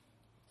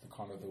the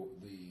kind of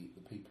the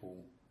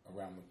people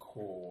around the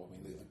core.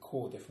 I mean, the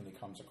core definitely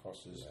comes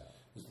across as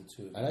the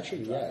two of them. And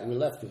actually, yeah, we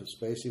left the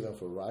space even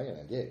for Ryan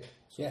and Gabe.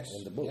 Yes,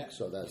 in the book. yeah.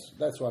 So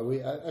that's why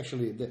we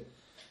actually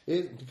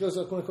because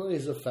Loco Coil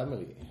is a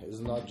family. It's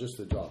not just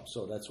a job.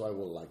 So that's why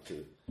we like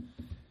to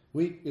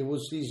It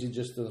was easy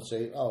just to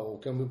say, oh,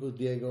 can we put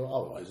Diego?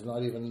 Oh, he's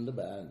not even in the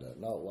band.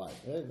 No, why?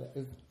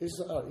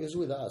 He's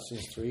with us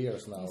since 3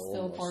 years now. He's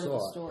still part of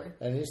the story.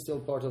 And he's still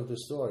part of the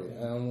story.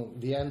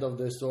 And the end of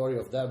the story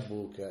of that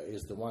book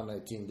is the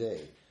 119 day,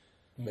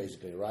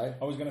 basically, right?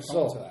 I was going to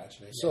come to that,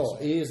 actually. So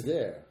he is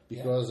there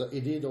because he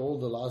did all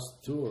the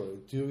last tour,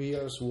 2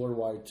 years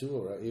worldwide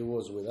tour. He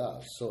was with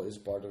us. So he's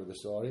part of the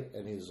story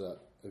and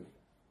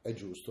è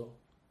giusto.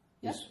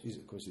 Yeah.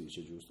 Come si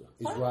dice giusto?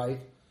 He's right.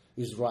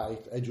 He's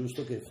right, è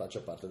giusto che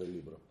faccia parte del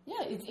libro.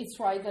 Yeah, it's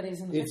right that is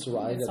in the book. It's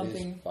right that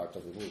something... is part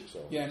of the book. So.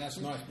 Yeah, and that's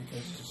nice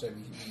because, as I say,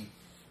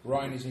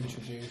 Ryan is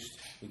introduced.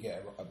 We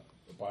get a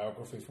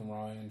biography from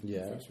Ryan.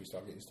 Yeah. First we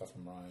start getting stuff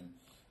from Ryan.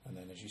 And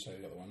then, as you say,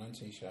 we got the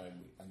 119 show.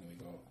 And then we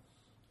got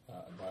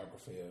a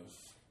biography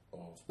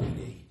of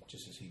Billy,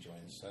 just as he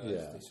joins. So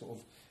it's sort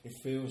of, it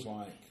feels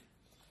like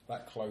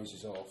that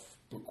closes off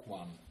book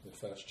one, the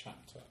first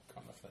chapter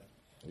kind of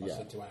thing. I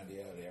said to Andy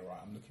earlier, right,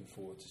 I'm looking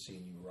forward to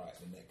seeing you write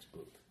the next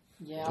book.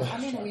 Yeah, I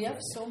mean, we have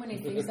so many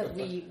things that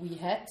we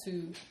had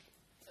to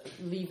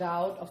leave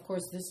out. Of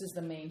course, this is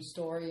the main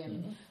story,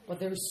 and but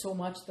there's so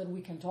much that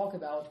we can talk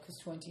about because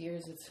 20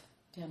 years, it's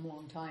a damn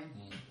long time.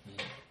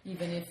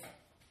 Even if,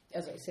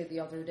 as I said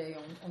the other day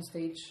on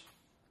stage,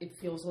 it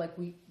feels like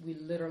we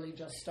literally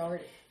just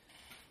started.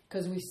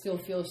 Because we still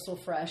feel so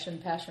fresh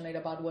and passionate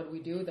about what we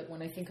do that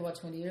when I think about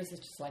 20 years, it's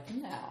just like,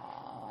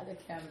 nah,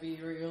 that can't be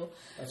real.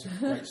 That's a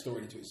great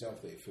story to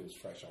itself that it feels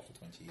fresh after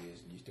 20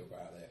 years and you still go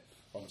out there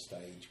on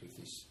stage with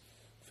this,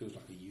 feels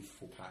like a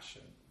youthful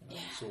passion. You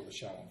know, you saw the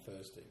show on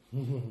Thursday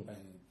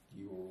and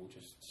you were all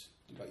just,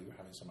 like you were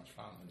having so much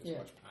fun and so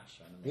much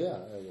passion. And it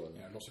was.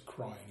 You know, lots of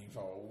crying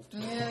involved.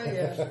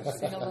 Yeah.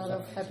 Seen a lot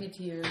of happy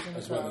tears.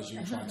 As well as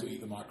you trying to eat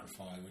the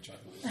microphone, which I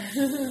thought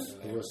was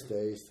it was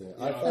tasty.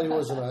 I thought it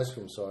was an ice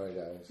cream. Sorry,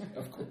 guys.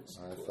 Of course.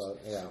 Thought,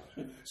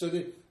 So,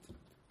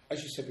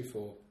 as you said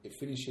before, it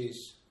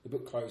finishes, the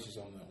book closes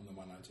on the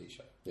 119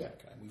 show. Yeah.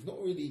 Okay. We've not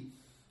really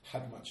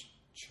had much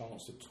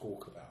chance to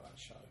talk about that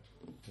show.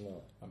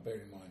 No. And bear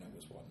in mind, it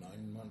was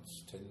 9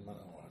 months, 10 months,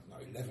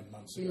 11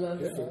 months We ago.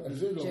 love it. A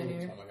really long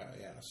time ago,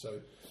 yeah.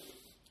 So,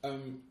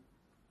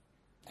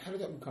 how did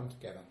that all come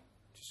together?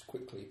 Just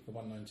quickly, the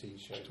 119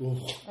 show.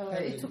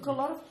 It took a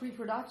lot of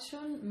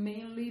pre-production,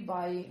 mainly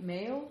by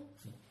mail,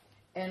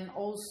 and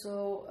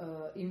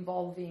also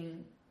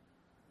involving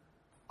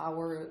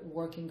our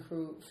working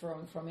crew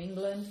from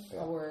England,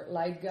 our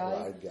light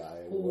guy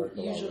who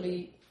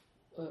usually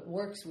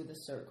works with the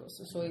circus.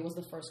 So it was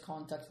the first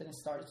contact, and I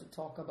started to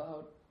talk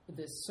about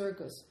this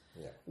circus.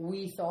 Yeah.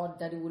 We thought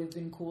that it would have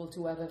been cool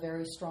to have a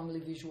very strongly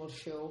visual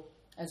show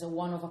as a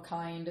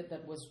one-of-a-kind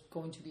that was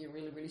going to be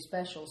really, really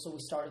special. So we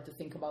started to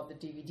think about the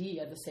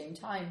DVD at the same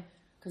time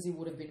because it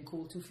would have been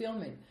cool to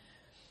film it.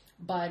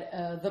 But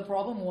the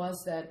problem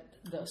was that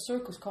the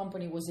circus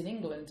company was in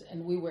England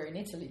and we were in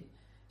Italy.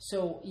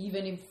 So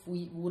even if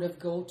we would have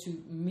go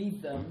to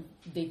meet them,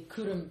 they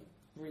couldn't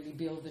really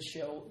build the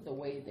show the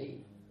way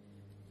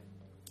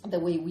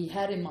we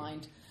had in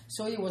mind.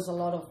 So it was a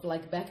lot of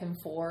like back and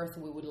forth.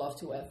 We would love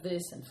to have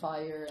this and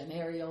fire and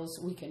aerials.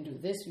 We can do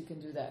this, we can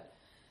do that.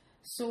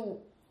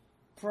 So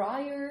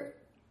prior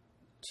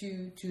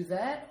to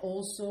that,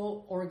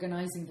 also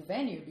organizing the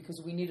venue,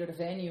 because we needed a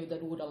venue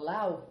that would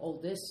allow all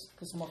this,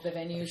 because some of the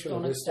venues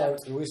don't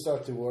accept. We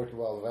started to work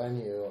about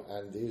venue,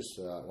 and this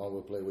when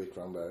we played with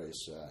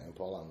Cranberries in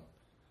Poland.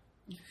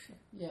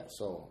 Yeah.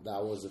 So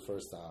that was the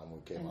first time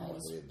we came out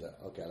with,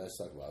 okay, let's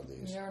talk about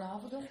this. A year and a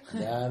half ago?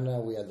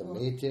 Then we had the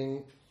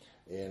meeting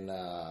in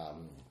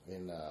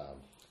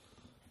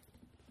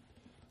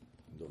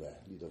dov'è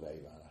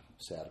Ivana?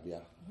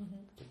 Serbia,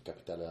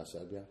 capitale della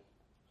Serbia,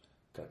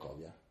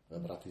 Cracovia,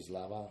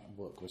 Bratislava,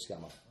 come si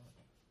chiama?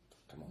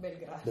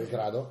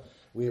 Belgrado.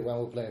 When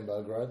we played in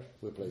Belgrade,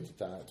 we played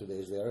 2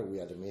 days there. We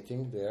had a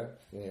meeting there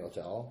in a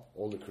hotel,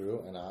 all the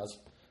crew and us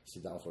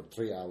sit down for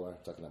 3 hours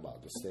talking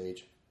about the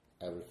stage,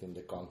 everything,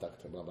 the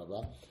contact, blah blah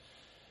blah.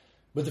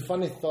 But the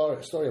funny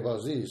story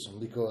about this,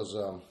 because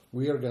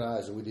we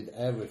organized, we did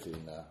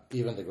everything,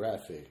 even the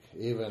graphic,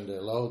 even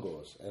the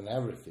logos and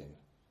everything,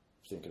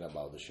 thinking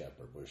about the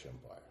Shepherd Bush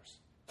Empires.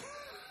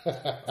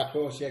 Of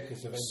course, yeah,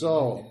 because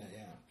so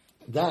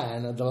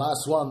then the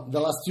last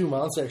 2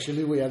 months,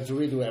 actually, we had to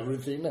redo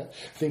everything,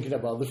 thinking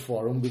about the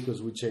forum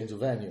because we changed the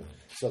venue.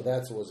 So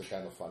that was a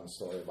kind of fun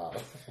story about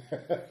it.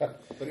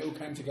 But it all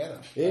came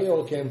together. It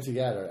all came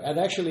together. And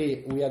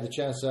actually, we had the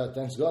chance,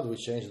 thanks God, we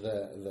changed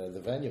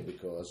the venue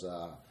because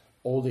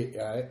all the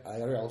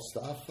aerial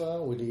stuff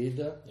we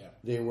did,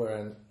 they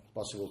weren't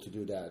possible to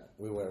do that.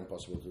 We weren't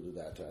possible to do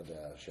that at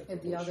the Shepherd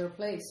At the Bush. other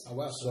place. Oh,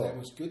 well, so that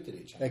was good that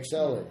it changed.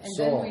 Excellent. And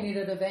then we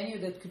needed a venue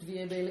that could be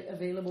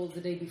available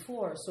the day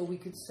before, so we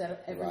could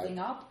set everything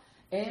up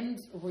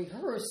and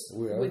rehearse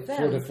with them.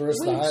 For the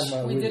first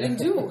time. We didn't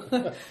do.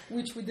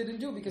 Which we didn't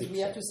do because we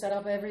had to set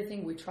up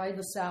everything. We tried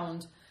the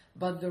sound,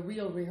 but the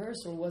real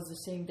rehearsal was the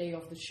same day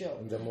of the show.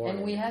 In the morning.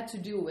 And we had to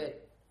do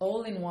it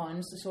all in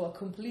once, so a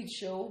complete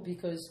show,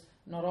 because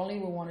not only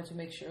we wanted to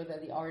make sure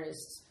that the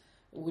artists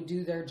would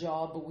do their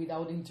job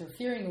without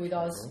interfering with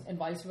us and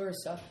vice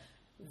versa,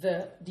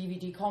 the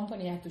DVD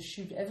company had to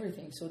shoot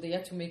everything, so they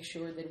had to make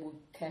sure they would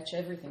catch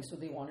everything. So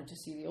they wanted to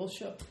see the whole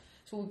show.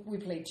 So we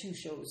played 2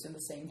 shows in the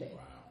same day.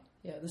 Wow.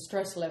 Yeah, the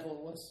stress level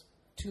was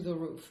to the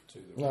roof.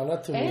 No,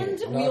 not to And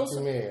me. we Not also-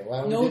 to me.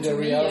 When No, we did to the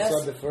me,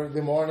 rehearsal yes.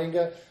 the morning,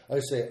 I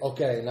say,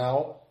 okay,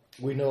 now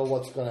we know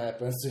what's going to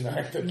happen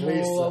tonight at No,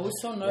 least. I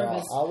was so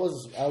nervous.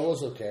 I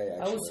was okay,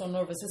 actually. I was so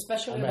nervous,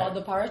 especially Man. about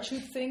the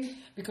parachute thing,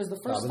 because the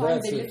first but time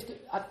that's they it. lifted,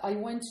 I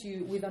went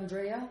to with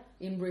Andrea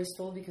in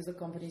Bristol, because the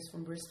company is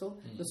from Bristol,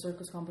 the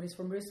circus company is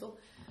from Bristol.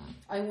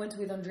 I went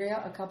with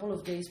Andrea a couple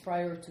of days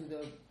prior to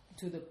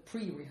the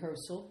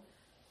pre-rehearsal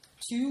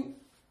to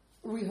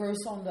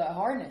rehearse on the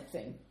harness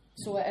thing,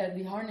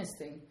 the harness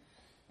thing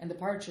and the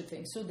parachute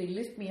thing. So they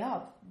lift me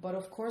up, but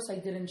of course I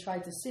didn't try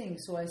to sing.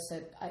 So I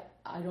said,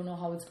 I don't know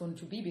how it's going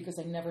to be, because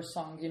I never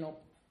sung,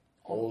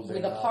 Holding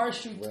with a up,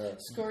 parachute yeah.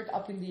 skirt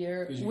up in the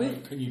air. 'Cause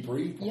With, can you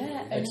breathe properly?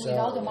 yeah, and Exactly,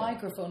 without a yeah.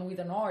 microphone, with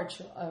an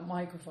arch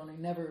microphone, I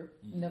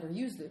never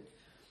used it.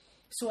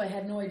 So I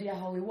had no idea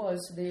how it was.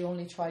 They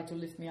only tried to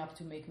lift me up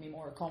to make me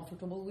more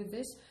comfortable with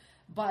this.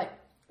 But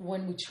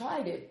when we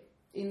tried it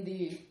in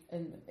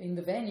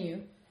the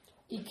venue,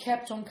 it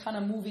kept on kind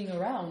of moving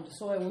around.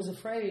 So I was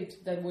afraid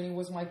that when it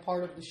was my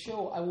part of the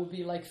show, I would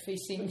be like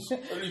facing.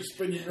 Only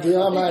spinning around.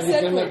 Yeah, man,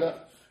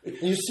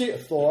 Exactly. you see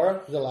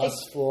Thor, the last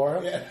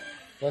Thor, Yeah.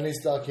 when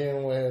he's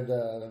talking with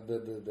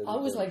the I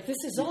was like, this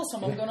is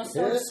awesome. I'm going to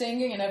start Yeah.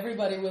 singing and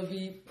everybody will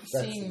be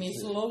seeing me it.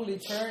 slowly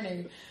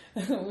turning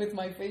with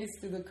my face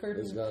to the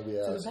curtain, It's gonna be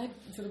to, awesome.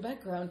 to the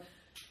background.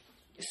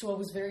 So I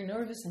was very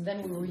nervous. And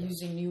then we were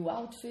using new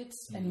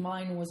outfits, and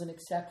mine wasn't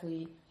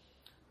exactly...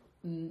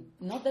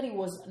 not that it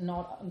was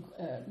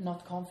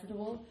not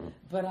comfortable,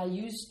 but I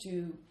used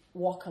to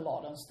walk a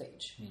lot on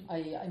stage.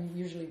 I'm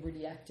usually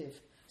really active.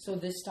 So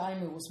this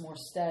time it was more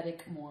static,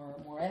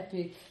 more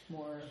epic,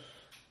 more...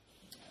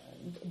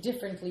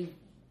 differently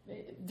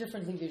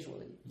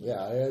visually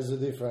Yeah, it's a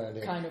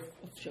different... kind of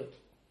show.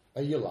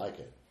 And you like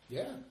it.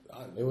 Yeah.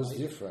 It was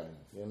different,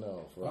 for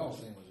The whole us.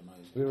 thing was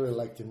amazing. We really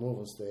like to move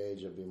on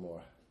stage a bit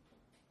more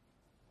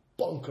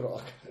punk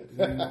rock.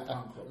 More punk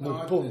rock. No,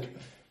 I- punk.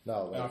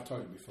 No, No, I've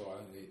told you before,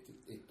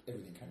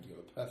 everything came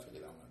together perfectly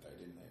that one day,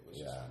 didn't it? It was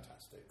just Yeah.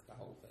 fantastic. The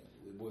whole thing.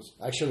 It was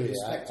actually,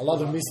 respectful. a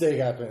lot of mistake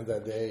happened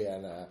that day,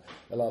 and a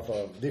lot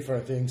of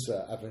different things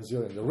happened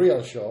during the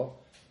real show.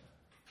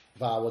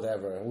 But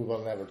whatever, we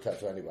will never cut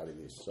to anybody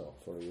this. So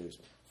for years,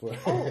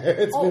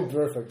 it's been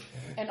perfect.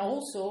 And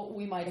also,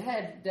 we might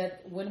add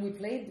that when we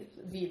played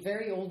the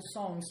very old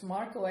songs,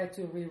 Marco had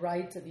to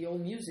rewrite the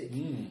old music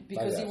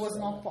because it was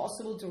not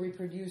possible to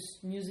reproduce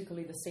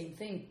musically the same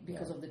thing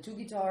because of the 2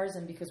 guitars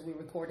and because we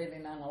recorded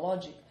in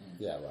analogic.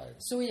 Yeah, right.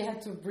 So we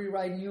had to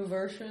rewrite new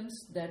versions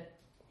that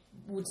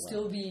would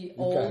still be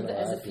You old kinda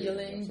as a happy,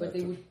 feeling, but they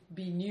exactly. would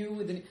be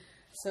new.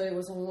 So it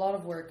was a lot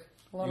of work,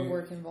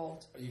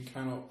 involved. You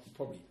could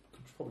probably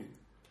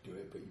do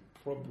it, but you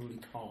probably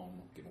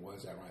can't, get my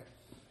words out right,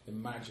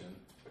 imagine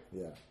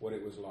what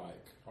it was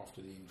like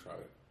after the intro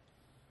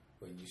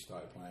when you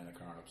started playing A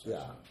Current Obsession.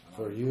 Yeah, And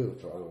for I- you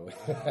probably.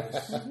 I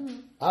was,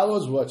 I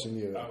was watching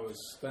you. I was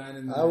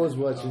standing there. I was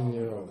watching oh my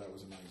you. God, that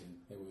was amazing.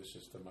 It was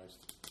just the most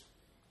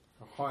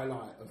a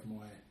highlight of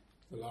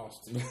the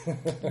last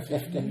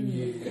 15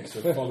 years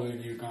of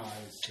following you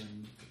guys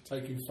and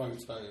taking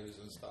photos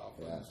and stuff.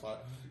 Yeah. And it's like,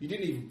 you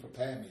didn't even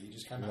prepare me. You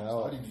just came out.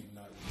 No. I didn't even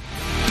know.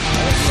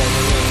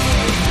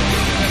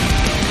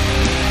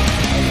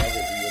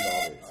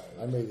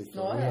 I made it.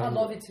 No, for me. I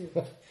love it too.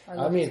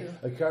 I mean,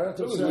 it too. A Current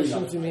It was Obsession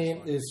really to me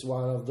nice. is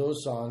one of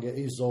those songs.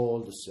 It's all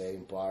the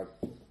same part,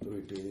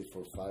 repeated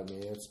for 5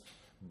 minutes,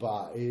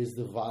 but it's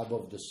the vibe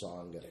of the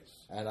song,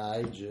 and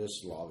I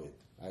just love it.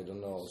 I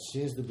don't know,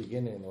 since the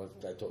beginning, what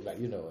I told, like,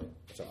 you know it,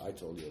 so I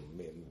told you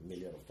a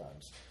million of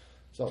times.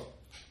 So,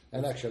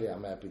 and actually,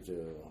 I'm happy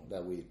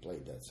that we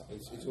played that song.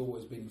 It's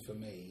always been for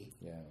me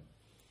Yeah.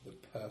 the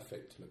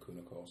perfect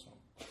Lacuna Coil song.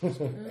 It's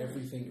got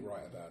everything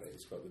right about it.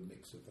 It's got the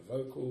mix of the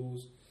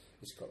vocals.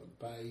 It's got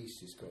the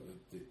bass. It's got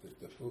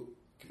the hook.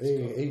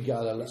 It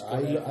got it's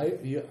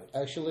got you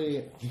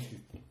actually,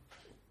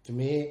 to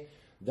me,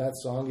 that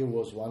song it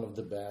was one of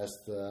the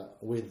best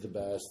with the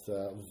best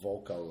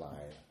vocal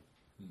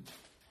line.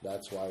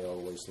 That's why I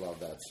always love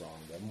that song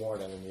more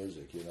than the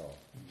music,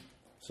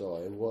 So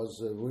it was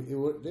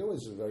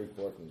very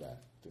important that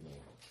to me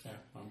Yeah,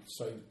 I'm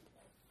so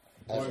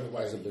as, blown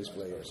away as a that bass you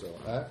player. guys So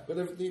played it.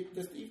 But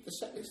the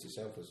set list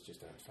itself was just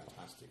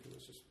fantastic. It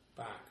was just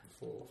back and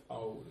forth,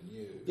 old and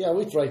new. yeah,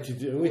 we try to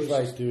do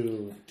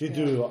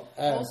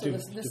Also, to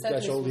the set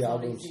catch list all was the not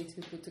albums. easy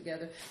to put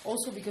together.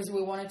 Also, because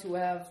we wanted to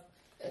have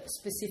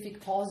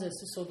specific pauses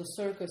so the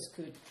circus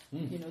could,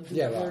 do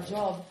Yeah, their right.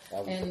 job,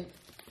 Obviously. and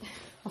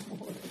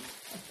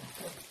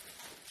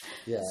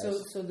Yeah,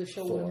 so the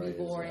show wouldn't be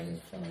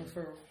boring.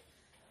 For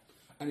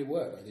And it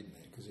worked, though, didn't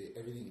it? Because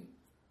everything,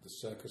 the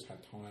circus had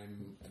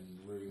time and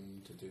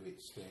room to do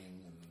its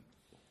thing, and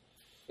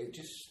it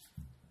just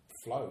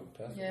flowed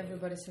perfectly. yeah,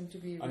 everybody seemed to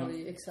be I know.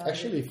 really excited.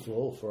 actually it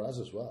flowed for us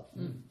as well.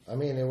 I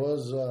mean, it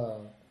was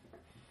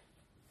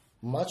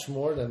much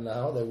more than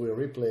now that we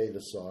replay the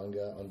song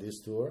on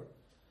this tour.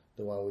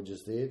 the one we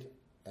just did,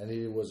 and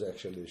it was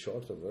actually a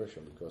shorter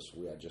version because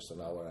we had just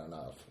an hour and a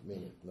half,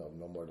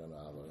 no more than an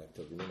hour, like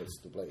 30 minutes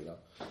to play,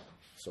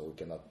 so we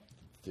cannot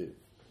do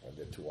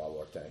the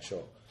 2-hour tank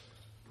show.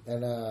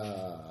 And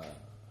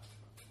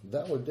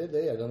that was that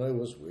day. I don't know. It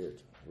was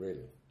weird,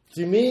 really.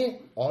 To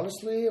me,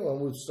 honestly, when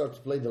we start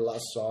to play the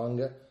last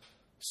song,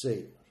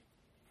 say,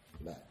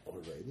 man,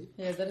 already?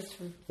 Yeah, that is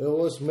true. It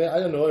was, I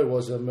don't know, it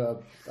was a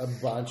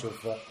bunch of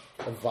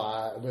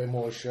vibe,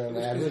 emotion,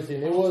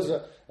 everything. It was,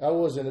 I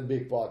was in a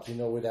big pot,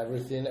 with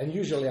everything. And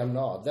usually I'm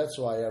not. That's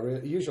why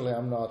usually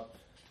I'm not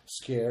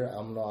scared.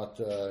 I'm not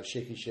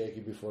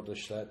shaky before the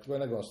set.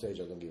 When I go on stage,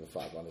 I don't give a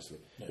fuck, honestly.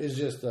 Yeah. It's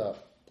just,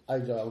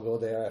 I'll go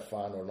there, have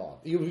fun or not.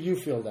 You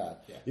feel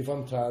that. Yeah. If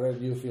I'm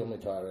tired, you feel me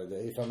tired.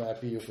 If I'm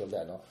happy, you feel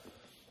that. No?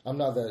 I'm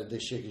not the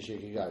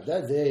shaky guy.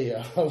 That day,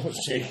 I was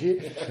shaky,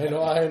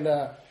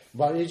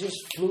 but it just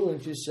flew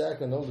into a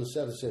second. All of a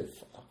sudden, I said,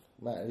 fuck,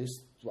 man,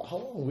 how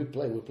long we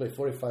play? We play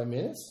 45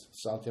 minutes?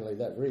 Something like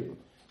that, really.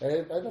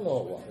 I don't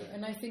know why.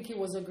 And I think it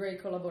was a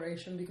great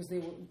collaboration because they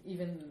were,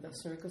 even the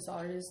circus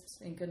artists,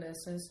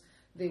 Incandescence,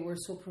 they were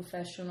so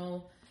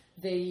professional.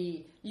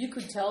 You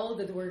could tell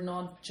that they were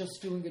not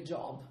just doing a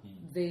job.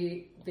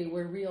 They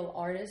were real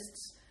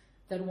artists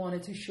that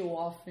wanted to show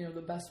off,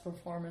 the best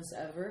performance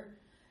ever.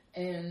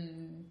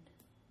 And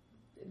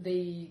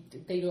they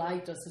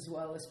liked us as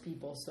well as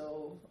people.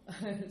 So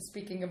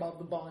speaking about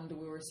the bond,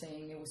 we were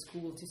saying it was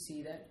cool to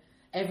see that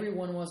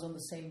everyone was on the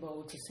same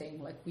boat,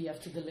 saying like we have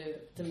to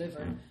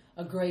deliver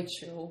a great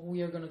show.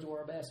 We are going to do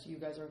our best. You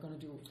guys are going to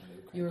do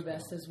your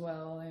best as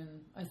well.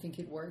 And I think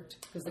it worked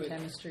because the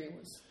chemistry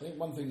was. I think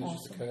one thing that awesome.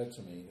 Just occurred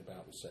to me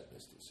about the set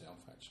list itself,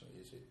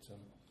 actually, is it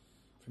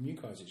from you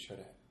guys, it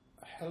showed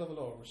a hell of a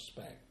lot of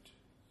respect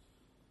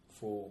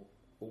for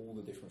all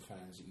the different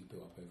fans that you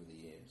built up over the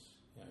years.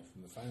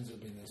 From the fans that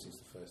have been there since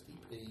the first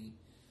EP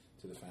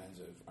to the fans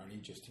that have only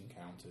just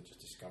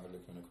discovered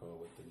Lacuna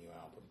with the new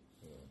album.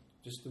 Yeah.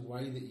 Just the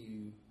way that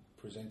you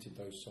presented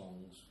those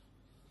songs,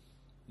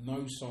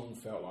 no song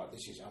felt like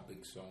this is our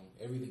big song.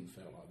 Everything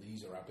felt like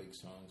these are our big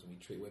songs, and we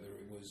treat whether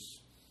it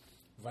was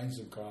Veins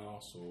of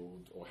Glass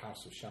or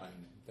House of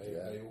Shame,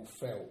 they all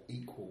felt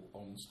equal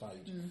on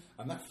stage,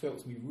 and that felt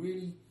to me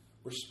really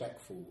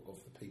respectful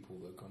of the people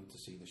that had gone to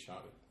see the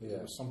show. Yeah.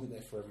 There was something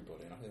there for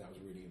everybody, and I think that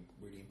was really,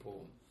 really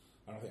important.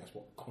 And I think that's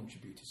what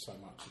contributed so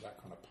much to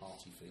that kind of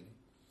party feeling.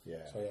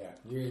 Yeah. So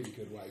really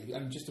good way.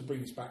 And just to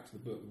bring us back to the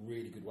book,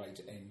 really good way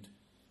to end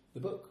the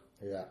book.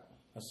 Yeah.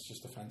 That's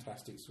just a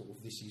fantastic sort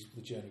of, this is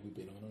the journey we've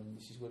been on, and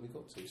this is where we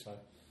got to. So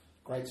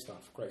great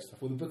stuff.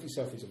 Well, the book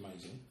itself is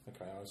amazing.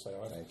 Okay, I would say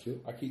thank you.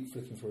 I keep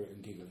flicking through it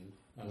and giggling.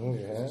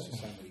 There's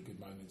just so many good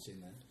moments in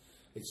there.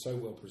 It's so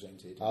well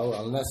presented.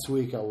 Next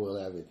week I will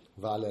have it.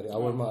 Valerie,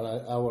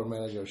 our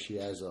manager, she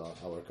has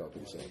our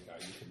copy. So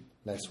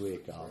next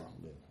week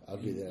I'll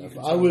be there.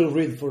 I will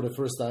read for the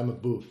first time a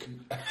book.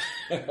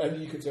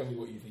 And you can tell me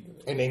what you think of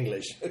it. In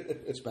English,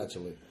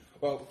 especially.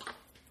 Well,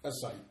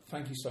 as I say,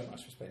 thank you so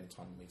much for spending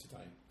time with me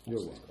today. You're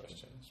welcome.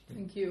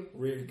 Thank you.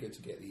 Really good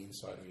to get the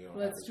inside of your.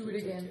 Let's do it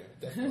again.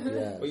 Definitely.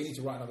 Yeah. Well, you need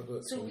to write another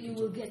book. So you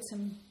will get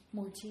some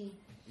more tea.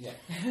 Yeah.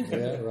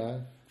 Yeah,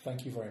 right.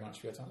 Thank you very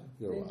much for your time.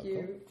 You're welcome.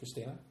 You.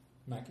 Christina,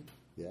 Maggie.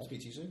 Yeah. Speak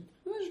to you soon.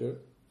 Sure.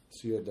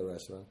 See you at the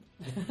restaurant.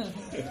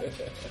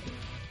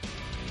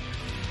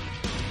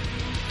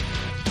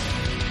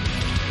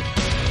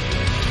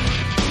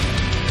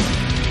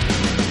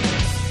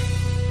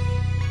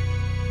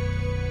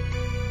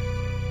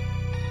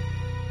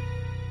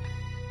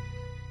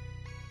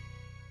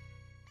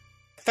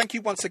 Thank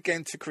you once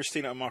again to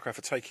Christina and Marco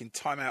for taking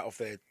time out of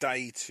their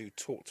day to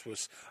talk to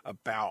us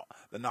about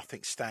the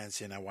Nothing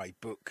Stands in Our Way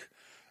book.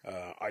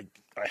 I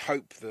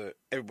hope that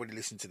everybody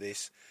listening to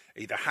this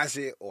either has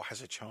it or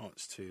has a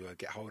chance to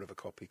get hold of a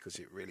copy, because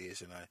it really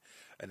is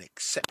an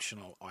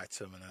exceptional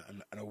item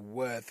and a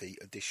worthy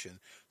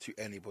addition to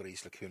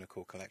anybody's Lacuna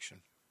Coil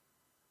collection.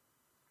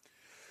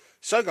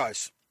 So,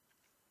 guys,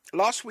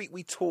 last week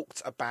we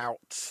talked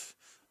about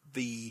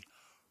the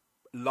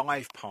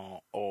live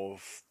part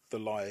of the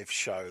live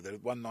show, the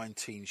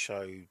 119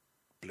 show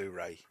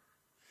Blu-ray.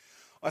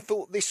 I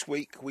thought this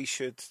week we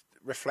should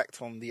reflect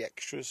on the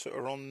extras that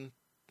are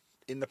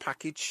in the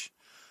package,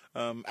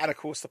 and of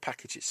course the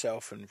package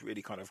itself, and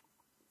really kind of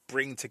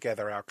bring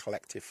together our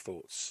collective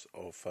thoughts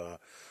of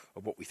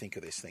what we think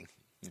of this thing.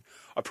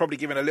 I've probably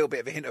given a little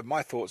bit of a hint of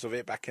my thoughts of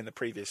it back in the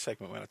previous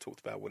segment when I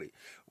talked about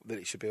that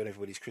it should be on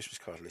everybody's Christmas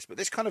card list. But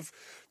let's kind of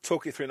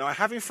talk it through. Now, I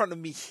have in front of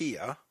me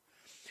here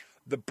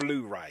the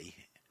Blu-ray,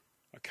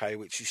 okay,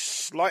 which is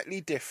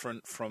slightly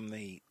different from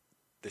the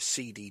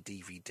CD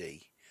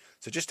DVD.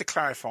 So just to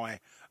clarify,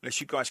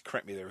 unless you guys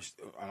correct me, there is,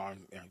 and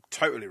I'm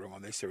totally wrong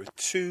on this, there are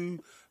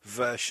two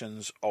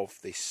versions of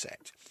this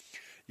set.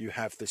 You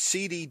have the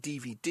CD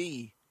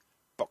DVD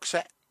box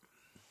set,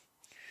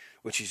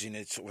 which is in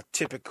a sort of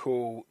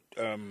typical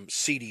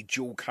CD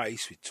jewel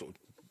case, which sort of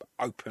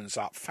opens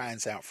up,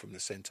 fans out from the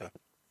centre.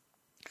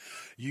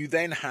 You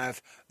then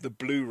have the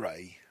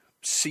Blu-ray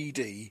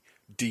CD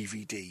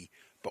DVD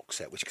box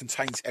set, which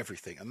contains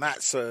everything, and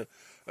that's a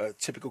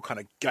typical kind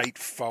of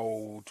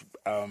gatefold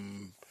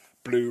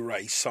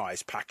Blu-ray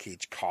size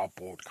package,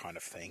 cardboard kind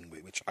of thing,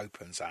 which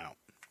opens out.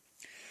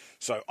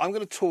 So I'm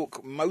going to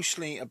talk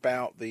mostly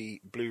about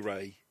the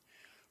Blu-ray,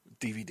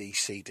 DVD,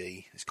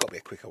 CD. It's got to be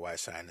a quicker way of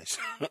saying this.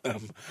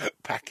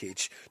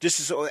 Package, just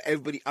so sort of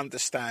everybody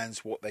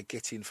understands what they're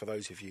getting. For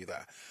those of you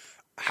that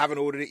haven't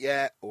ordered it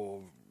yet,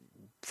 or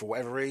for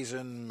whatever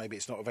reason, maybe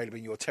it's not available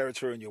in your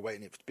territory and you're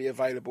waiting it to be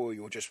available, or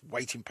you're just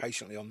waiting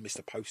patiently on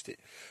Mr.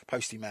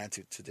 Posty Man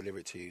to deliver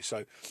it to you.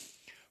 So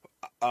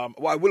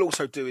what I will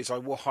also do is I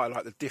will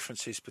highlight the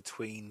differences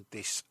between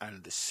this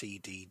and the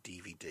CD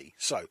DVD.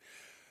 So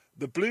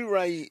the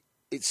Blu-ray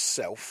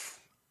itself,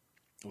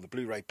 or the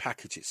Blu-ray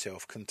package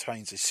itself,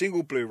 contains a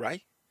single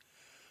Blu-ray,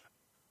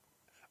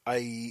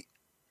 a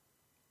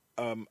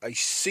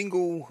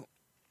single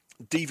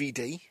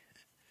DVD.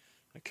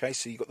 Okay,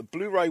 so you've got the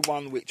Blu-ray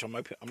one, which I'm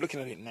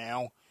looking at it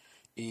now,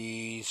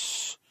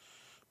 is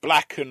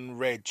black and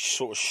red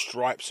sort of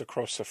stripes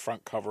across the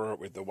front cover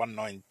with the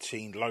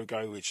 119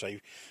 logo, which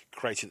they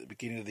created at the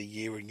beginning of the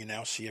year and you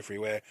now see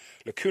everywhere.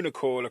 Lacuna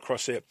Coil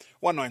across it,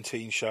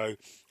 119 show,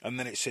 and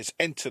then it says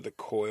Enter the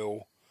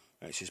Coil,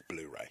 and it says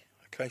Blu-ray.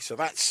 Okay, so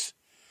that's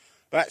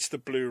the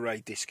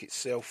Blu-ray disc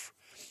itself.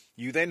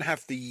 You then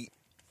have the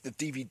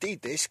DVD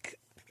disc,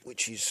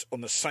 which is on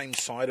the same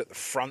side at the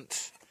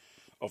front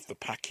of the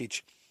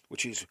package,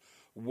 which is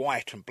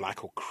white and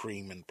black, or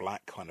cream and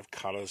black kind of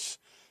colours,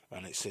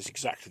 and it says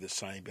exactly the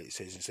same, but it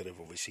says, instead of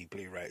obviously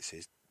Blu-ray, it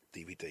says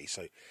DVD.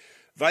 So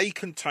they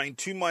contain,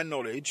 to my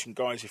knowledge, and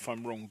guys, if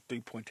I'm wrong,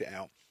 do point it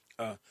out,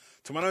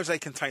 to my knowledge, they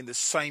contain the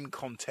same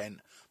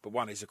content, but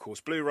one is of course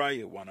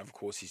Blu-ray, and one of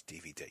course is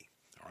DVD.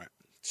 All right,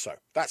 so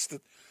that's the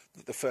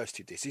first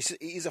two discs.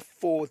 It is a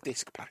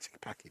 4-disc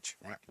package,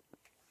 right?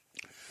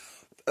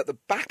 At the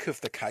back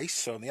of the case,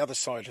 so on the other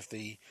side of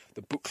the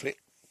booklet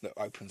that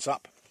opens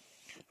up,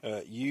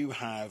 you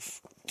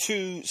have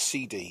 2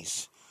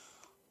 CDs,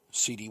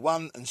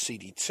 CD1 and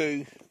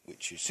CD2,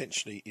 which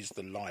essentially is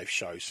the live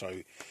show.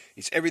 So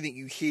it's everything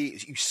you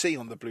see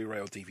on the Blu-ray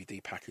or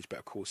DVD package, but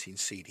of course in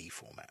CD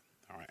format.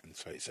 All right, and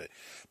so it's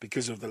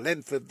because of the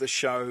length of the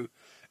show,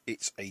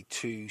 it's a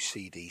 2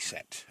 CD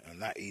set,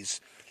 and that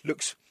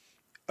looks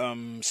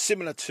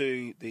similar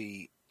to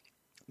the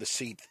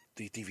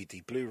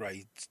DVD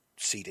Blu-ray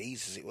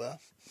CDs, as it were.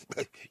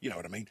 You know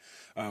what I mean.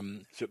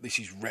 So this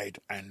is red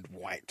and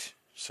white.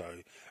 So,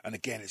 and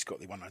again, it's got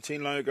the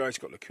 119 logo, it's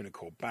got Lacuna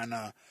Coil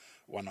banner,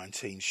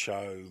 119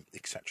 show,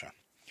 etc.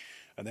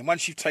 And then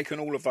once you've taken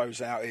all of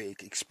those out,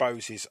 it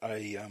exposes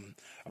a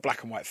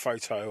black and white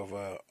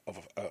photo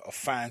of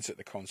fans at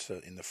the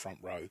concert in the front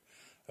row,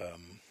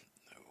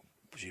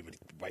 presumably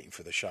waiting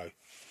for the show.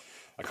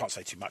 I can't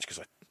say too much because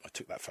I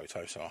took that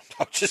photo, so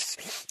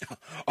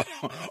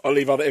I'll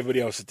leave everybody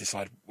else to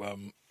decide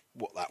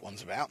what that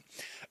one's about.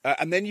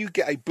 And then you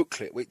get a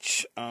booklet,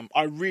 which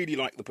I really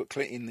like the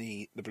booklet in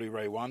the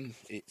Blu-ray one.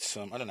 It's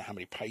I don't know how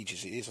many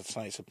pages it is. I'd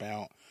say it's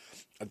about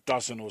a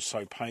dozen or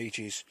so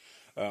pages,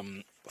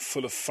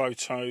 full of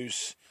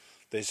photos.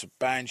 There's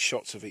band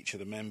shots of each of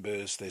the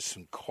members. There's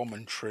some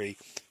commentary.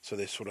 So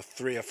there's sort of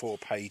 3 or 4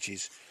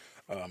 pages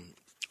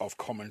of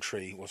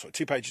commentary. Well, sorry,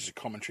 2 pages of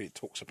commentary. It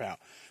talks about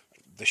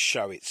the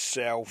show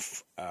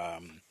itself.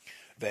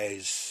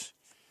 There's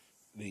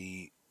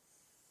the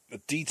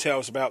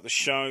details about the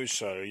show,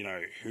 so you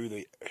know who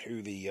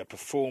the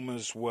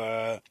performers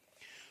were,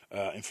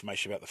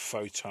 information about the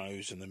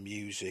photos and the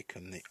music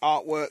and the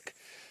artwork.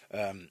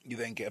 You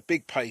then get a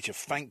big page of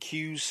thank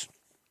yous,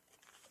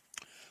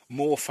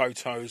 more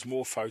photos,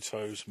 more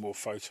photos, more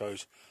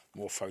photos,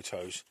 more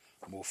photos,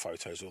 more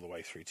photos, all the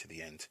way through to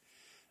the end.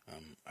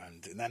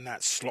 And then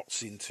that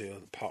slots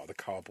into part of the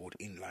cardboard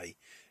inlay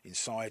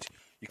inside.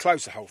 You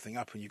close the whole thing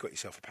up and you've got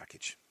yourself a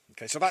package.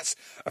 Okay, so that's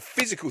a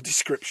physical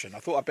description. I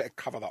thought I'd better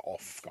cover that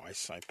off, guys.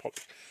 So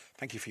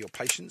thank you for your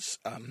patience.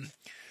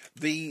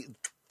 The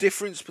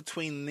difference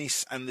between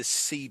this and the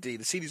CD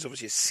is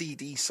obviously a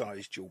CD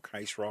size jewel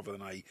case rather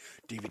than a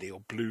DVD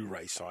or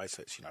Blu-ray size.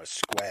 So it's, you know, a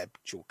square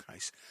jewel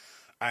case.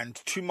 And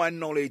to my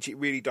knowledge, it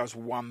really does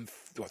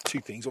 2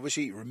 things.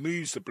 Obviously, it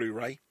removes the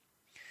Blu-ray,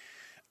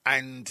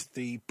 and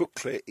the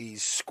booklet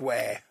is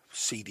square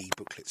CD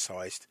booklet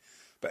sized,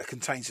 but it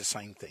contains the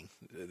same thing.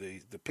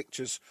 The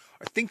pictures,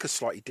 I think, are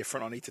slightly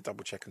different. I need to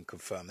double check and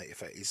confirm that if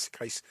that is the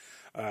case.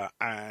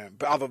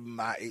 But other than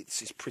that,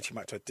 it's pretty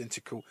much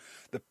identical.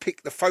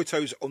 The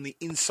photos on the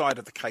inside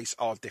of the case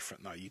are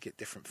different, though. You get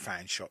different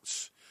fan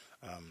shots.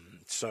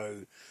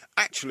 So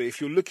actually,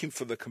 if you're looking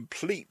for the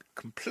complete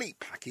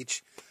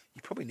package,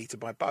 you probably need to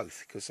buy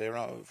both, because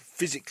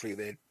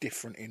they're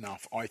different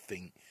enough, I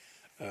think,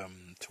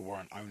 to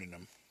warrant owning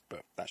them.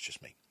 But that's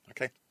just me.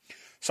 Okay.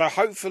 So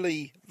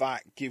hopefully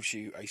that gives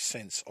you a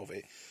sense of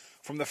it.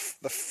 From the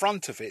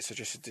front of it, so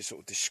just to sort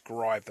of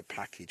describe the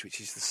package,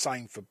 which is the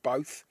same for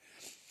both,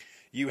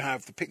 you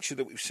have the picture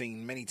that we've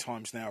seen many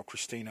times now,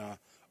 Christina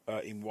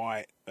in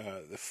white,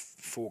 the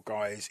 4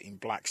 guys in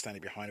black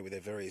standing behind her with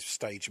their various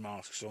stage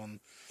masks on.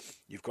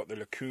 You've got the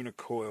Lacuna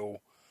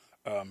Coil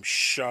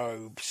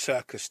show,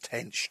 circus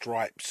tent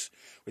stripes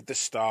with the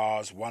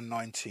stars,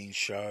 119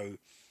 show.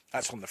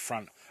 That's on the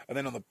front. And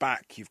then on the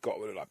back, you've got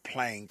like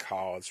playing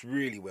cards,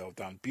 really well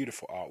done,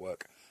 beautiful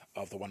artwork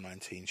of the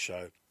 119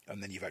 show.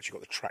 And then you've actually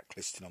got the track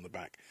listing on the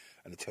back,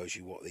 and it tells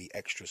you what the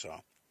extras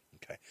are.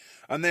 Okay.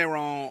 And there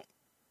are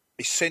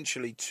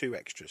essentially 2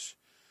 extras.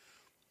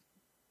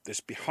 There's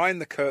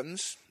Behind the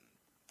Curtains,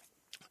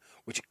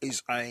 which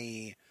is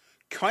a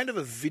kind of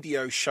a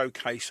video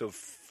showcase of,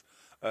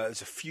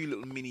 there's a few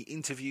little mini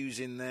interviews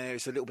in there.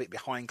 It's a little bit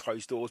behind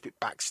closed doors, a bit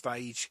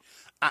backstage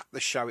at the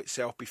show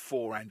itself,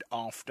 before and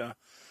after,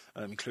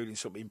 including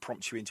some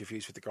impromptu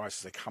interviews with the guys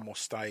as they come off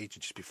stage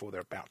and just before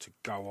they're about to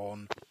go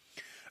on.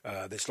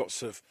 There's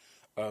lots of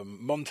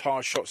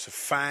montage shots of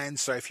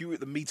fans. So if you were at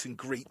the meet and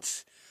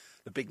greet,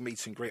 the big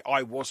meet and greet,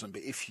 I wasn't,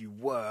 but if you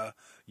were,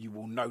 you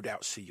will no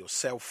doubt see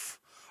yourself.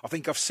 I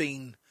think I've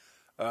seen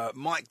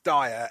Mike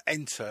Dyer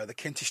enter the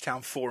Kentish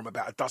Town Forum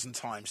about a dozen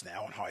times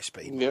now on high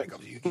speed. Yeah.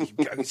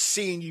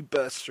 Seeing you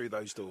burst through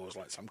those doors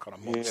like some kind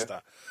of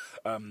monster.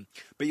 Yeah.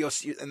 But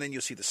and then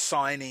you'll see the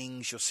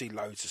signings. You'll see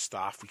loads of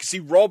stuff. We can see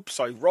Rob.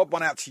 So Rob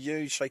went out to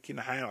you, shaking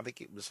the hand. I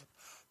think it was.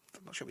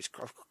 I'm not sure. I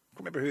can't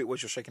remember who it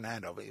was you're shaking the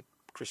hand of.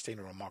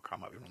 Christina or Mark, I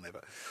might be wrong there,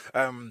 but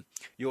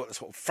you're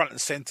sort of front and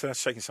centre,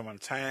 shaking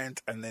someone's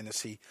hand, and then you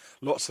see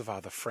lots of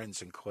other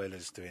friends and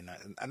coilers doing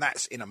that, and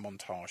that's in a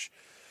montage.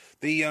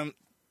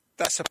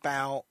 That's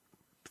about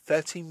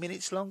 13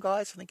 minutes long,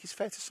 guys, I think it's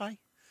fair to say.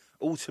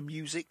 All to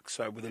music,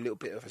 so with a little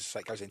bit of, as I say,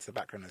 it goes into the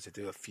background as they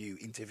do a few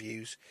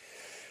interviews.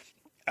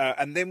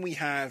 And then we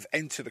have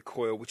Enter the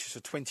Coil, which is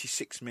a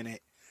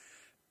 26-minute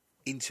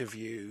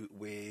interview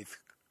with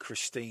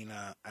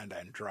Christina and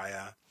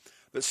Andrea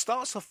that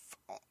starts off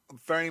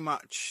very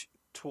much,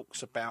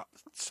 talks about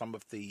some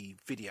of the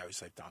videos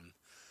they've done.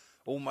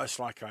 Almost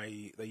like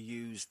they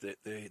use the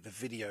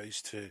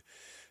videos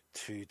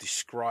to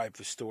describe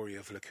the story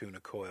of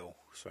Lacuna Coil.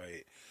 So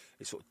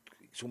it's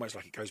almost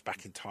like it goes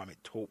back in time.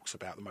 It talks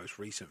about the most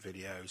recent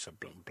videos of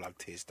Blood,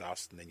 Tears,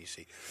 Dust, and then you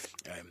see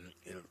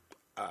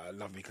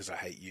Love Me Because I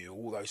Hate You,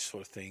 all those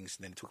sort of things.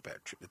 And then talk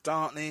about Trip to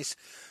Darkness.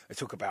 They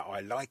talk about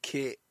I Like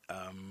It.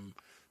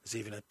 There's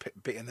even a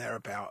bit in there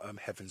about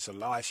Heaven's a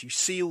Lie. So you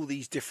see all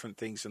these different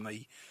things, and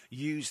they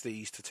use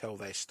these to tell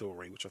their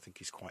story, which I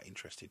think is quite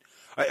interesting.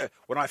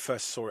 When I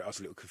first saw it, I was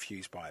a little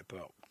confused by it,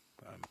 but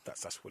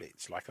that's what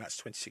it's like. And that's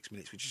 26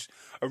 minutes, which is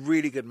a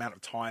really good amount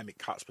of time. It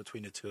cuts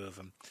between the two of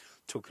them,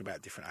 talking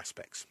about different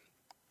aspects.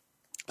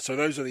 So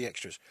those are the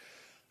extras.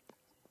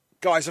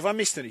 Guys, have I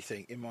missed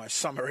anything in my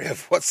summary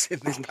of what's in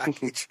this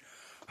package?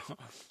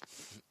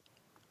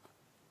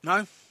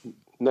 No?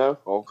 No,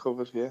 all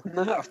covered, yeah.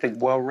 No, I think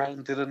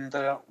well-rounded and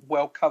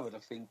well covered. I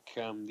think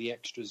the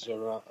extras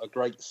are a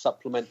great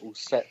supplemental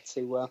set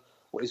to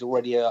what is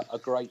already a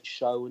great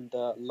show and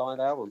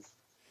live album.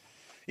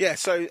 Yeah.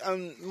 So,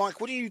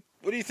 Mike, what do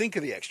you think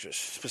of the extras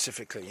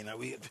specifically? You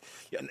know,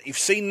 you've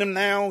seen them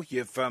now.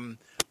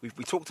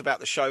 We talked about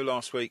the show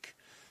last week.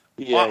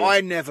 Yeah,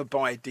 I never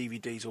buy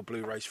DVDs or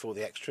Blu-rays for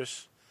the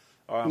extras.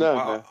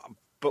 No.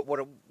 But what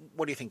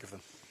do you think of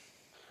them?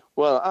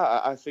 Well,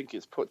 I think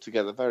it's put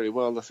together very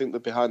well. I think the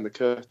Behind the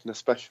Curtain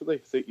especially, I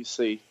think you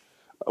see,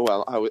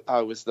 well,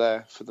 I was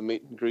there for the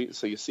meet and greet,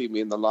 so you see me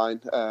in the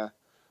line, I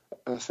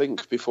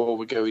think before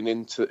we're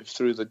going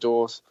through the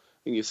doors,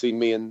 and you see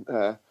me and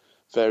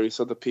various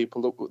other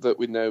people that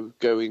we know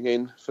going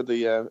in for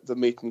the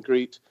meet and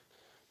greet.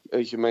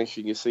 As you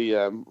mentioned, you see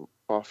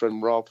our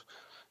friend Rob,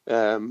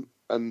 and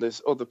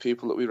there's other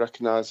people that we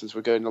recognise as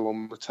we're going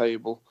along the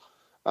table,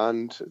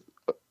 and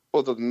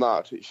other than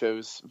that, it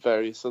shows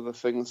various other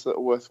things that are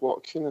worth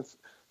watching. I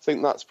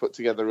think that's put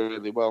together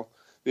really well.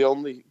 The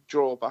only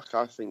drawback,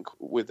 I think,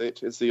 with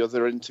it is the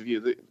other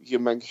interview that you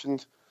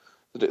mentioned,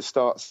 that it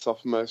starts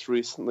off most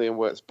recently and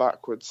works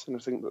backwards, and I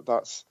think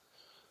that's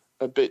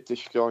a bit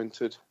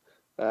disjointed,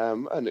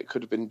 and it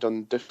could have been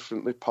done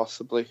differently,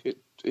 possibly.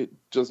 It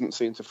doesn't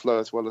seem to flow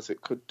as well as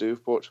it could do,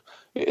 but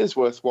it is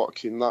worth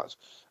watching that.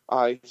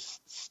 I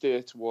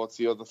steer towards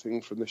the other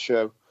thing from the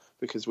show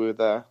because we were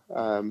there,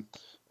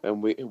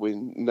 and we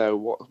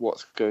know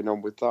what's going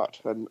on with that,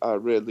 and I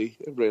really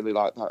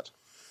like that.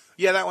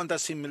 Yeah, that one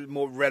does seem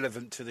more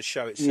relevant to the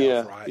show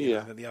itself, right?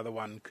 Yeah. The other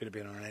one could have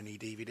been on any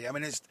DVD. I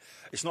mean,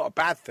 it's not a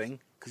bad thing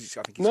because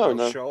I think it's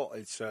well shot.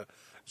 It's a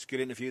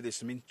good interview. There's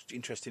some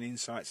interesting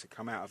insights that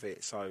come out of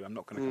it. So I'm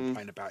not going to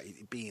complain about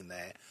it being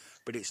there,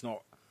 but it's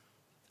not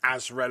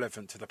as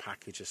relevant to the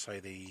package as say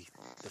the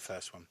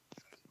first one.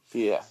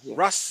 Yeah.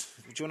 Russ,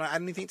 do you want to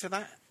add anything to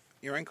that?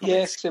 Your own comments?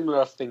 Yeah,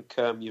 similar. I think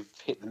you've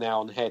hit the nail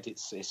on the head.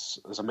 It's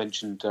as I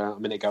mentioned a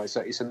minute ago,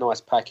 it's a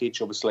nice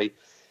package. Obviously,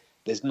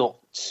 there's not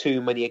too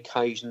many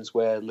occasions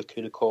where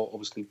Lacuna Coil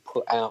obviously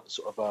put out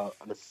sort of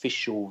an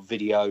official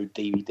video,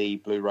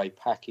 DVD, Blu-ray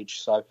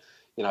package. So,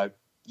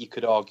 you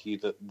could argue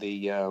that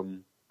the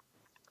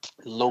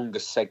longer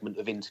segment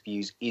of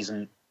interviews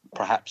isn't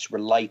perhaps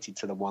related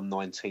to the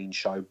 119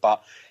 show,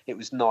 but it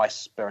was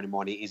nice, bearing in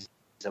mind it is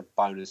a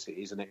bonus, it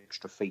is an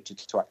extra feature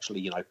to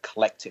actually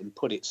collect it and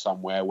put it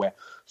somewhere where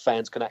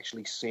fans can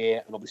actually see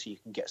it, and obviously you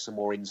can get some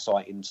more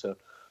insight into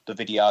the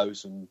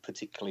videos, and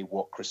particularly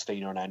what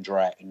Christina and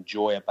Andrea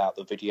enjoy about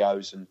the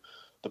videos and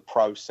the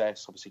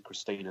process. Obviously,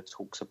 Christina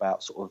talks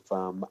about sort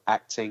of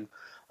acting,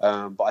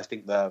 but I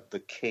think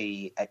the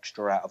key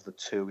extra out of the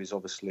two is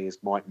obviously, as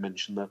Mike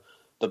mentioned,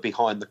 the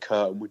behind the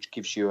curtain, which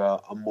gives you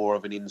a more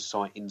of an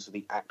insight into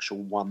the actual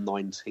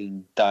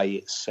 119 day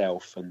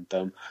itself.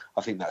 And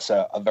I think that's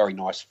a very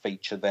nice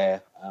feature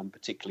there,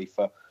 particularly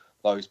for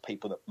those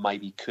people that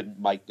maybe couldn't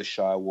make the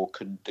show or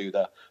couldn't do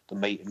the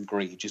meet and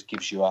greet. It just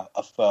gives you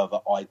a further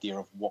idea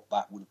of what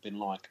that would have been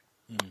like.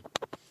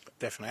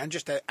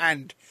 Definitely.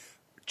 And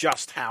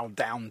just how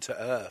down to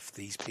earth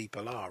these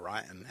people are,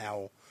 right? And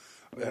how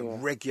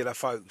regular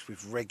folks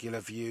with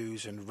regular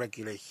views and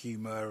regular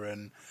humour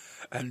and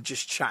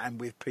just chatting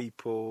with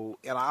people.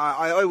 And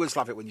I always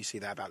love it when you see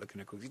that about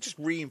Lacuna Coil. It just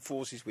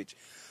reinforces, which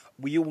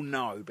we all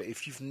know, but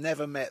if you've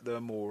never met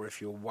them, or if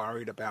you're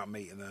worried about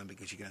meeting them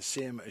because you're going to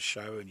see them at a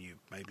show and you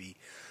maybe,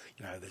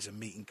 there's a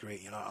meet and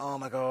greet, you're like, oh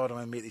my God, I'm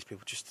going to meet these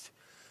people.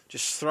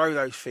 Just throw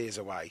those fears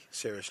away.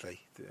 Seriously.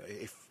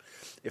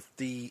 If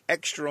the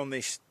extra on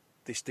this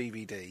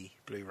DVD,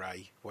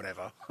 Blu-ray,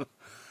 whatever,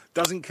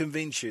 doesn't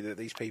convince you that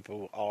these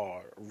people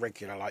are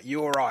regular, like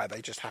you or I,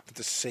 they just happen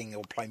to sing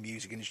or play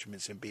music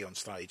instruments and be on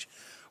stage.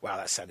 Wow,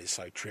 that sounded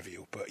so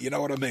trivial, but you know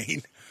what I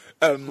mean?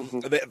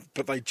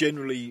 But they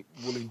generally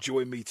will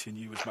enjoy meeting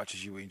you as much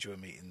as you enjoy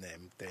meeting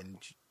them. Then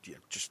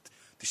just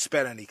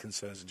dispel any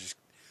concerns and just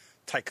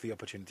take the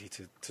opportunity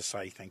to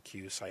say thank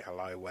you, say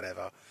hello,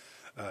 whatever,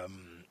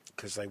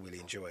 because they really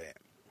enjoy it.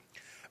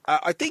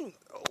 I think,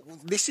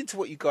 listening to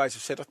what you guys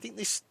have said, I think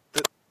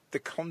the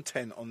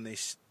content on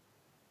this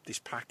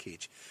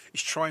package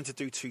is trying to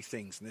do two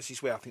things, and this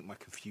is where I think my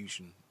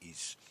confusion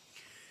is.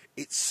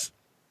 It's,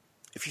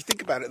 if you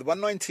think about it, the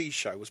 119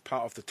 show was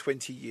part of the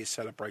 20-year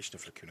celebration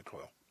of Lacuna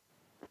Coil.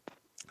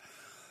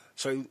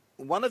 So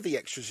one of the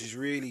extras is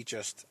really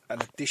just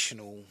an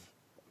additional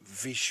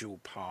visual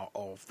part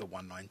of the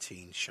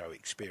 119 show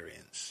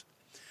experience.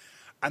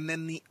 And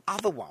then the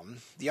other one,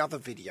 the other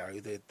video,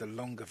 the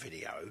longer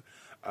video,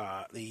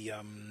 the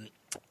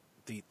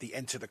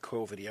Enter the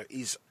Coil video,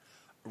 is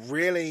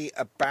really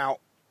about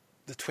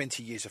the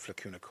 20 years of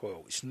Lacuna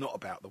Coil. It's not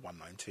about the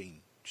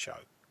 119 show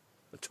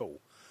at all.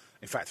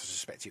 In fact, I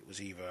suspect it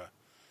was either...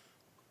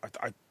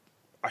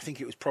 I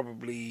think it was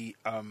probably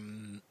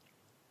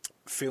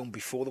filmed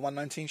before the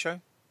 119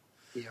 show.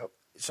 Yep.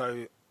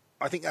 So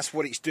I think that's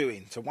what it's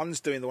doing. So one's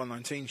doing the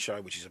 119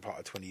 show, which is a part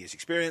of 20 years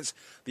experience.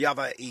 The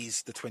other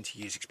is the 20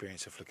 years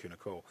experience of Lacuna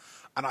Coil.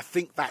 And I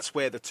think that's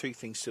where the two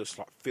things still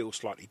feel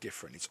slightly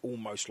different. It's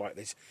almost like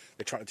they're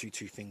trying to do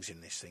two things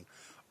in this thing.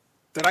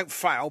 They don't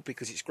fail,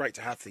 because it's great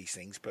to have these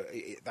things, but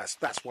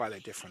that's why they're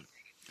different.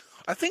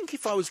 I think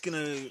if I was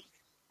going to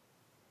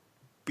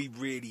be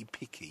really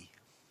picky,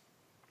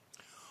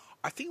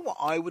 I think what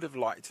I would have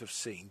liked to have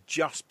seen,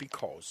 just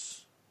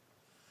because,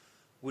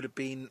 would have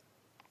been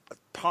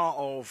part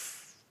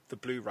of the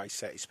Blu-ray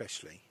set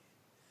especially,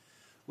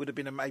 would have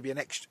been maybe an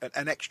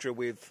extra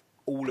with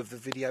all of the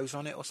videos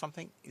on it or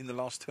something in the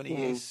last 20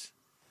 years.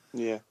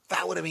 Yeah.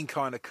 That would have been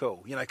kind of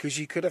cool, because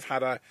you could have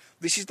had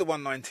this is the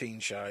 119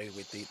 show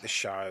with the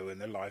show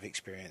and the live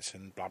experience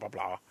and blah, blah,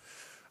 blah.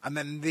 And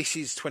then this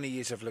is 20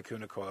 years of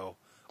Lacuna Coil,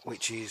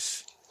 which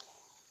is,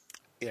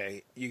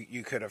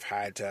 you could have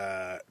had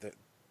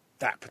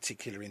that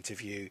particular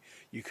interview.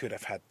 You could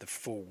have had the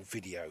full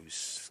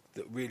videos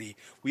that really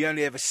we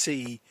only ever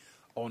see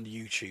on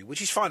YouTube,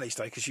 which is fine these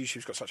days because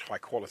YouTube's got such high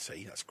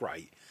quality. That's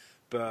great.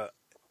 But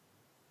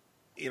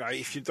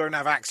if you don't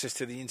have access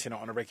to the internet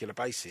on a regular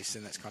basis,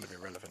 then that's kind of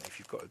irrelevant. If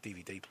you've got a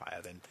DVD player,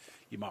 then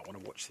you might want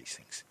to watch these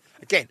things.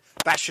 Again,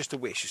 that's just a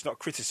wish. It's not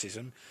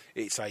criticism.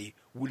 It's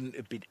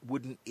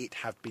wouldn't it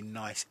have been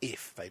nice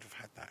if they'd have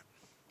had that?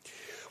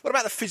 What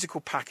about the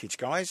physical package,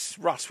 guys?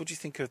 Russ, what do you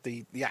think of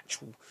the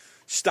actual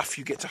stuff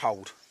you get to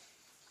hold?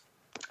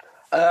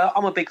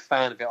 I'm a big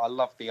fan of it. I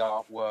love the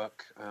artwork.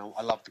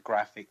 I love the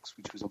graphics,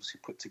 which was obviously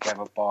put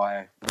together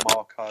by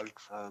Marco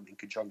in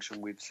conjunction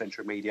with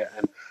Centric Media.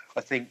 And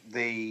I think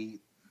the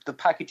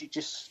package, it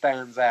just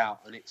stands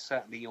out, and it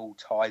certainly all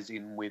ties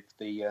in with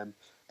the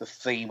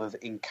theme of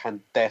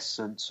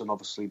incandescence and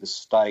obviously the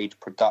stage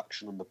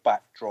production and the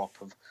backdrop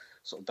of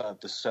sort of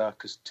the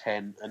circus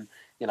tent. And,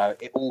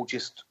 it all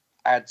just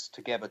adds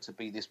together to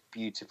be this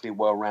beautifully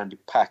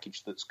well-rounded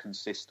package that's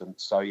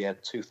consistent. So, yeah,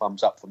 2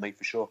 thumbs up for me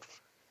for sure.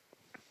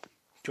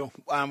 Cool.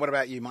 What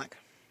about you, Mike?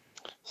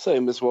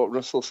 Same as what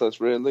Russell says,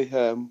 really.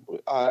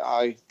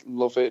 I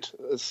love it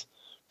as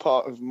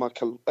part of my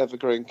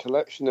evergreen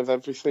collection of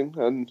everything,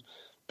 and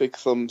big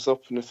thumbs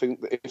up. And I think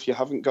that if you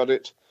haven't got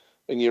it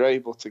and you're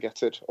able to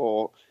get it,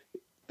 or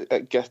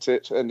get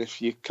it, and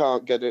if you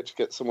can't get it,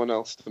 get someone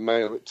else to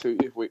mail it to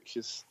you, which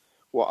is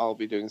what I'll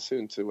be doing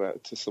soon to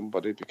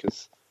somebody,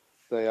 because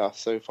they are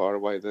so far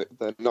away that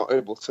they're not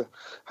able to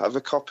have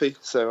a copy.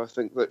 So I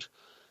think that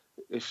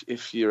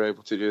if you're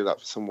able to do that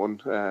for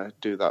someone,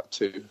 do that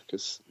too,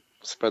 because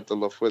spread the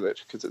love with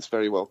it, because it's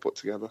very well put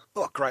together.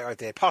 Oh, great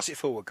idea. Pass it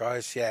forward,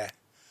 guys. Yeah,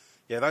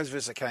 those of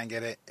us that can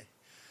get it,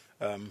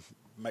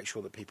 make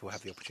sure that people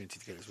have the opportunity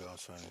to get it as well.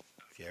 So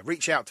yeah,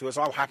 reach out to us.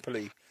 I'll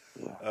happily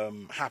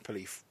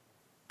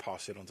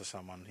pass it on to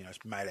someone,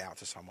 mail it out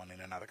to someone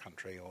in another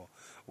country or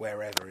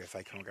wherever if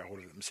they can't get hold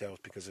of it themselves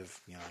because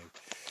of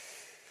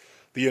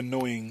the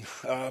annoying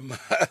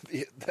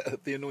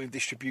the annoying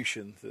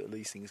distribution that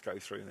these things go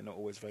through. They're not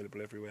always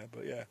available everywhere.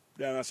 But yeah,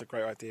 that's a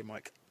great idea,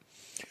 Mike.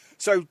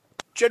 So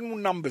general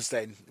numbers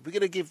then. If we're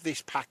going to give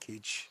this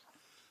package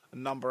a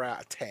number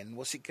out of 10,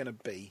 what's it going to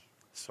be?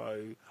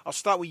 So I'll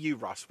start with you,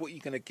 Russ. What are you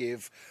going to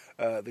give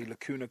the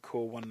Lacuna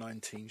Core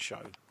 119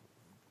 show?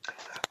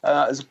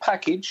 As a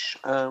package,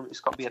 it's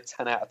got to be a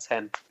 10 out of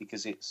 10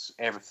 because it's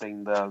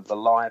everything. The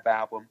live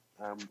album,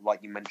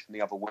 like you mentioned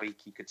the other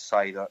week, you could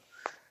say that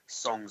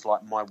songs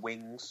like My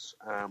Wings,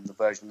 the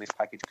version of this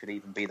package could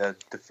even be the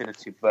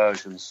definitive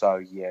version. So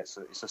yeah,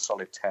 it's a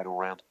solid 10 all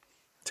round.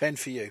 10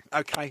 for you.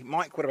 Okay,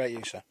 Mike, what about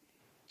you, sir?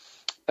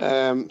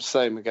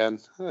 Same again.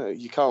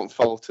 You can't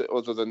fault it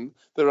other than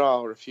there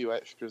are a few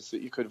extras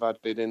that you could have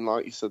added in,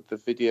 like you said, the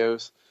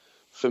videos.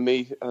 For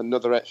me,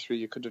 another extra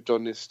you could have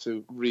done is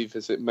to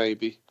revisit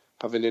maybe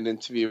having an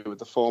interview with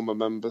the former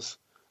members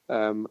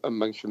and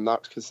mention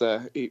that because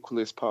they're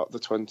equally as part of the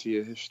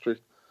 20-year history.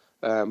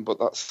 But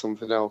that's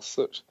something else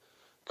that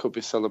could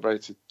be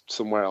celebrated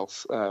somewhere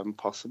else,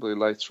 possibly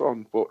later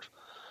on. But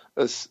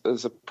as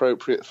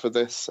appropriate for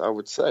this, I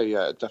would say,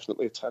 yeah,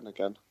 definitely a 10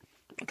 again.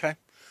 Okay.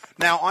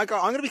 Now, I'm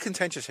going to be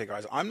contentious here,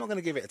 guys. I'm not going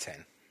to give it a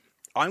 10.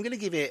 I'm going to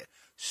give it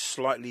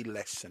slightly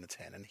less than a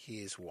 10, and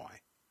here's why.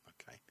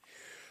 Okay.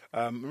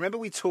 Remember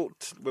we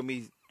talked when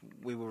we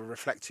were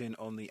reflecting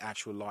on the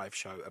actual live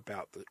show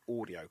about the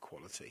audio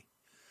quality.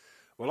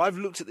 Well, I've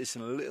looked at this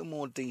in a little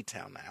more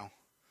detail now,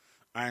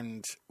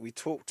 and we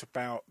talked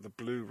about the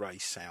Blu-ray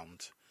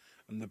sound.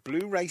 And the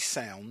Blu-ray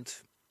sound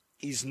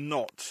is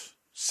not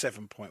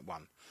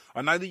 7.1.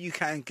 I know that you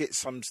can get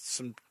some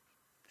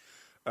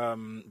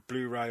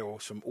Blu-ray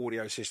or some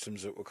audio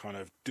systems that will kind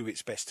of do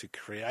its best to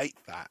create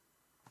that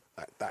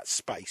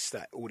space,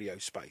 that audio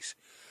space.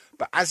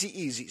 But as it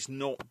is, it's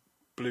not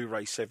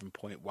Blu-ray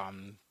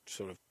 7.1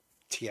 sort of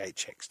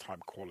THX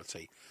type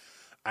quality.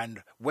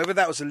 And whether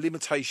that was a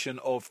limitation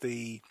of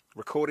the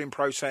recording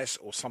process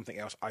or something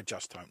else, I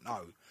just don't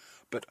know.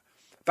 But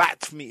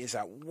that to me is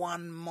that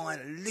one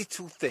minor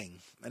little thing,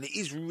 and it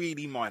is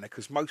really minor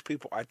because most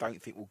people I don't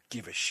think will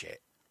give a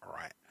shit. All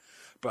right.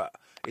 But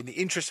in the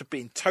interest of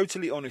being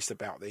totally honest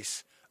about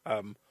this,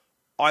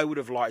 I would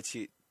have liked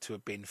it to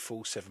have been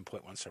full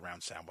 7.1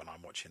 surround sound when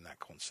I'm watching that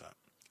concert.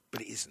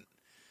 But it isn't.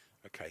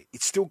 Okay.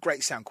 It's still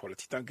great sound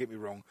quality, don't get me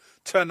wrong.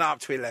 Turn that up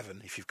to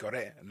 11 if you've got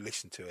it and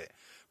listen to it.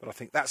 But I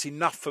think that's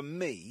enough for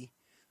me,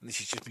 and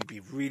this is just me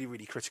being really,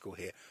 really critical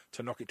here,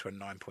 to knock it to a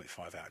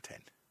 9.5 out of 10.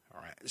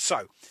 All right.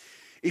 So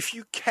if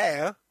you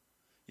care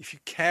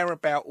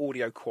about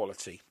audio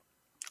quality,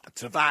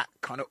 to that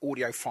kind of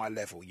audiophile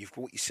level, you've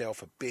bought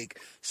yourself a big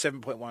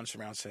 7.1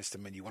 surround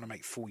system and you want to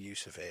make full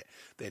use of it,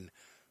 then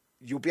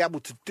you'll be able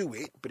to do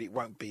it, but it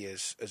won't be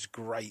as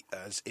great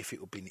as if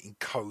it had been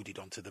encoded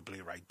onto the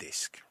Blu-ray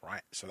disc,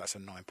 right? So that's a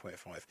 9.5.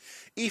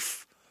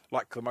 If,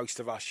 like the most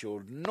of us,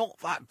 you're not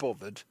that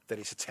bothered, then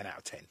it's a 10 out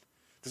of 10.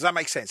 Does that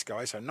make sense,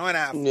 guys? So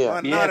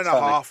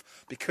 9.5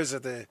 because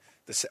of the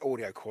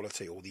audio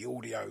quality or the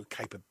audio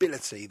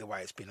capability, the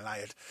way it's been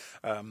layered.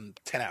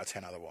 10 out of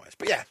 10 otherwise.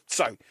 But yeah,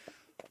 so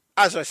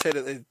as I said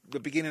at the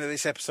beginning of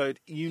this episode,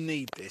 you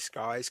need this,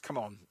 guys. Come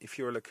on. If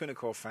you're a Lacuna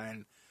Core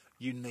fan,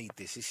 you need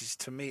this. This is,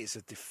 to me, it's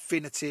a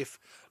definitive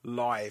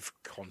live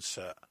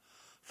concert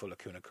for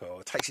Lacuna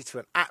Core. It takes it to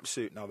an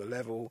absolute another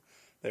level.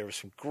 There are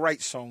some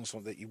great songs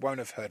that you won't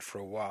have heard for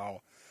a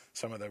while.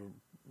 Some of the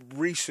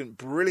recent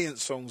brilliant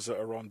songs that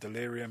are on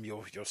Delirium,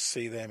 you'll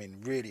see them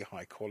in really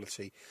high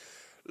quality.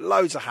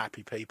 Loads of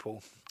happy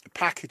people. The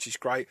package is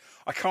great.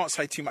 I can't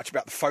say too much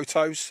about the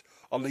photos.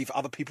 I'll leave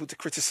other people to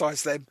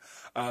criticise them.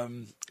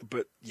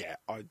 But yeah,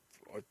 I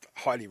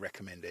highly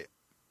recommend it.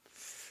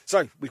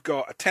 So we've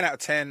got a 10 out of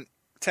 10,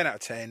 10 out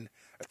of 10,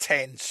 a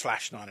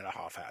 10/9.5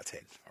 out of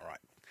 10. All right.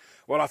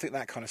 Well, I think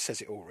that kind of says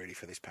it all really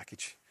for this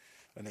package.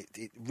 And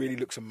it really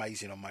looks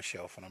amazing on my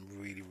shelf. And I'm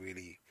really,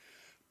 really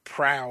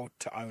proud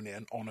to own it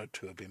and honoured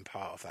to have been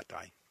part of that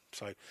day.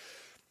 So,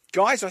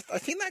 guys, I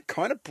think that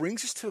kind of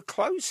brings us to a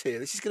close here.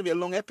 This is going to be a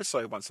long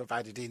episode once I've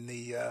added in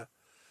the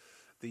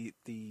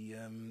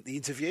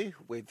interview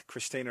with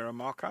Christina and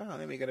Marco. I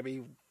think we're going to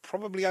be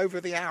probably over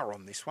the hour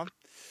on this one.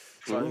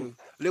 So a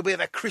little bit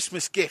of a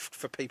Christmas gift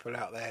for people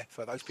out there,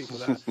 for those people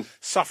that are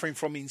suffering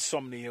from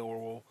insomnia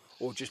or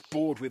just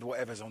bored with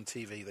whatever's on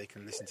TV. They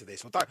can listen to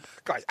this. Or don't,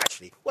 guys.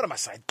 Actually, what am I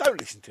saying? Don't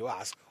listen to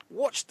us.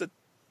 Watch the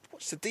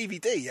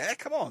DVD. Yeah,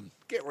 come on,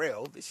 get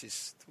real.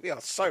 We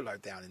are so low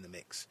down in the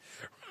mix.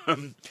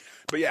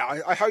 But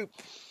yeah, I hope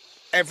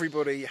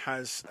everybody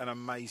has an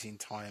amazing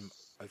time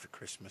over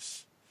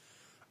Christmas.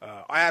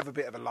 I have a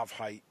bit of a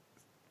love-hate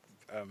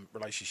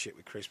relationship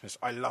with Christmas.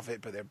 I love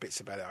it, but there are bits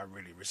about it I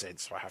really resent,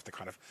 so I have to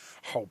kind of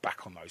hold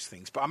back on those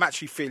things. But I'm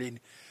actually feeling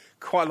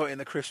quite a lot in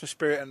the Christmas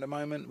spirit at the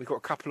moment. We've got a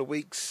couple of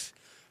weeks.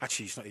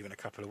 Actually, it's not even a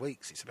couple of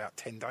weeks. It's about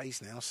 10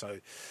 days now. So,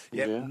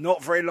 yeah,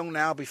 not very long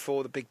now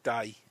before the big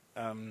day.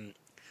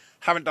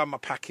 Haven't done my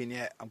packing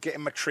yet. I'm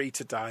getting my tree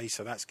today,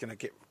 so that's going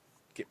to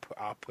get put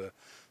up.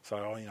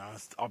 So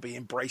I'll be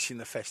embracing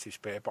the festive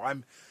spirit. But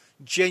I'm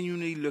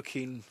genuinely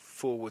looking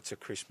forward to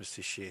Christmas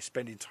this year,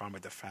 spending time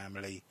with the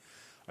family.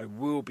 I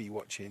will be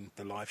watching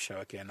the live show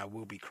again. I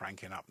will be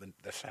cranking up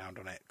the sound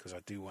on it because I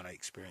do want to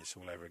experience it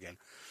all over again.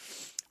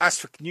 As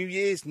for New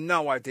Year's,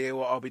 no idea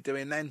what I'll be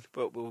doing then,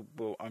 but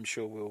I'm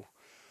sure we'll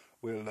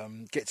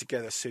get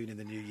together soon in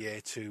the new year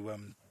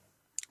to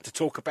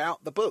talk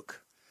about the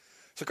book.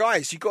 So,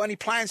 guys, you got any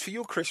plans for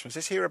your Christmas?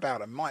 Let's hear about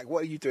them. Mike,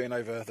 what are you doing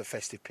over the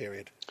festive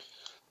period?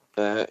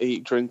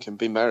 Eat, drink, and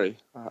be merry,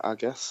 I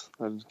guess,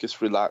 and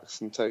just relax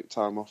and take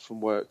time off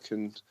from work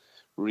and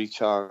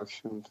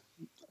recharge and.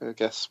 I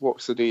guess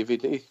watch the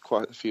DVD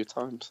quite a few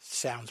times.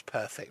 Sounds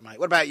perfect, mate.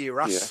 What about you,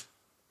 Russ?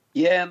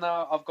 Yeah,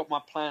 no, I've got my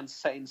plans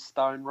set in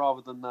stone.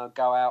 Rather than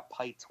go out,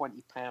 pay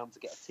 £20 to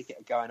get a ticket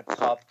to go in a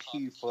pub,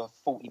 queue for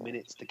 40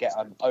 minutes to get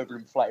an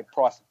overinflated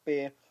price of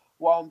beer,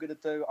 what I'm going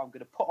to do, I'm going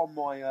to put on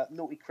my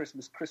Naughty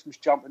Christmas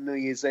jumper New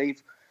Year's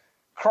Eve,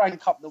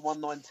 crank up the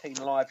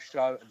 119 live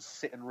show and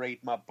sit and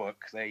read my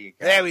book. There you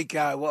go. There we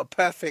go. What a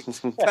perfect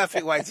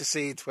way to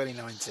see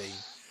 2019.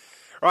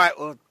 Right,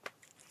 well...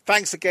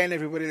 Thanks again,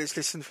 everybody that's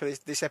listened for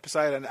this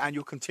episode and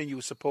your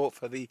continual support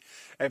for the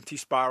Empty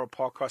Spiral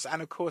podcast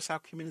and, of course, our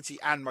community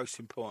and, most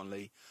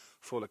importantly,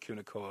 for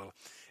Lacuna Coil.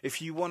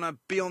 If you want to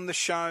be on the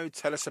show,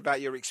 tell us about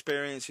your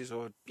experiences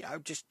or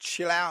just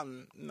chill out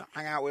and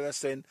hang out with us,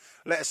 then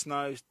let us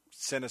know.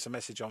 Send us a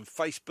message on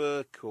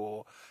Facebook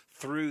or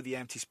through the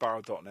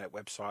emptyspiral.net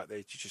website. There,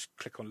 you just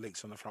click on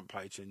links on the front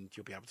page and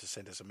you'll be able to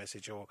send us a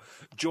message or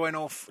join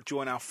our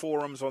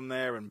forums on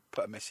there and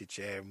put a message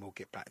there and we'll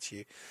get back to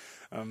you.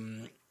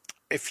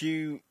 If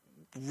you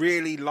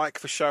really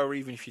like the show, or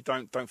even if you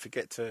don't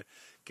forget to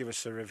give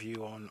us a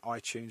review on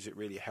iTunes. It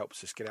really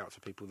helps us get out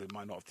to people that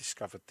might not have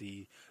discovered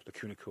the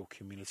Lacuna Coil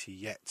community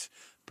yet,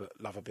 but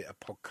love a bit of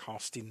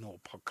podcasting or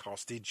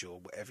podcastage or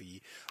whatever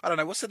I don't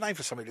know, what's the name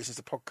for somebody who listens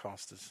to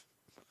podcasters?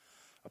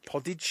 A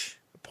poddage?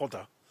 A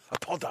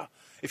podder.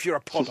 If you're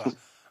a podder.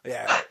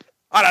 Yeah.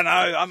 I don't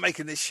know. I'm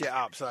making this shit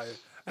up, so...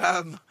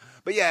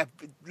 but yeah,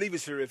 leave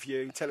us a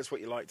review. Tell us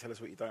what you like, tell us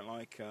what you don't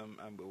like,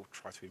 and we'll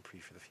try to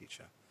improve for the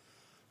future.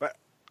 But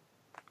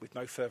with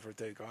no further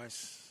ado,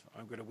 guys,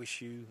 I'm going to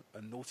wish you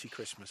a naughty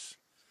Christmas,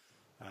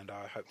 and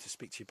I hope to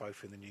speak to you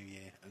both in the new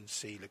year and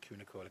see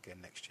Lacuna Coil again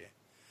next year.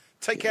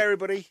 Take care,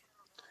 everybody.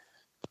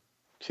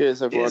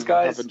 Cheers, everyone. Cheers,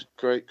 guys. Have a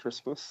great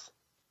Christmas.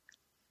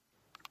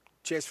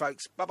 Cheers,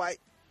 folks. Bye-bye.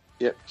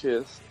 Yep,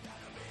 cheers.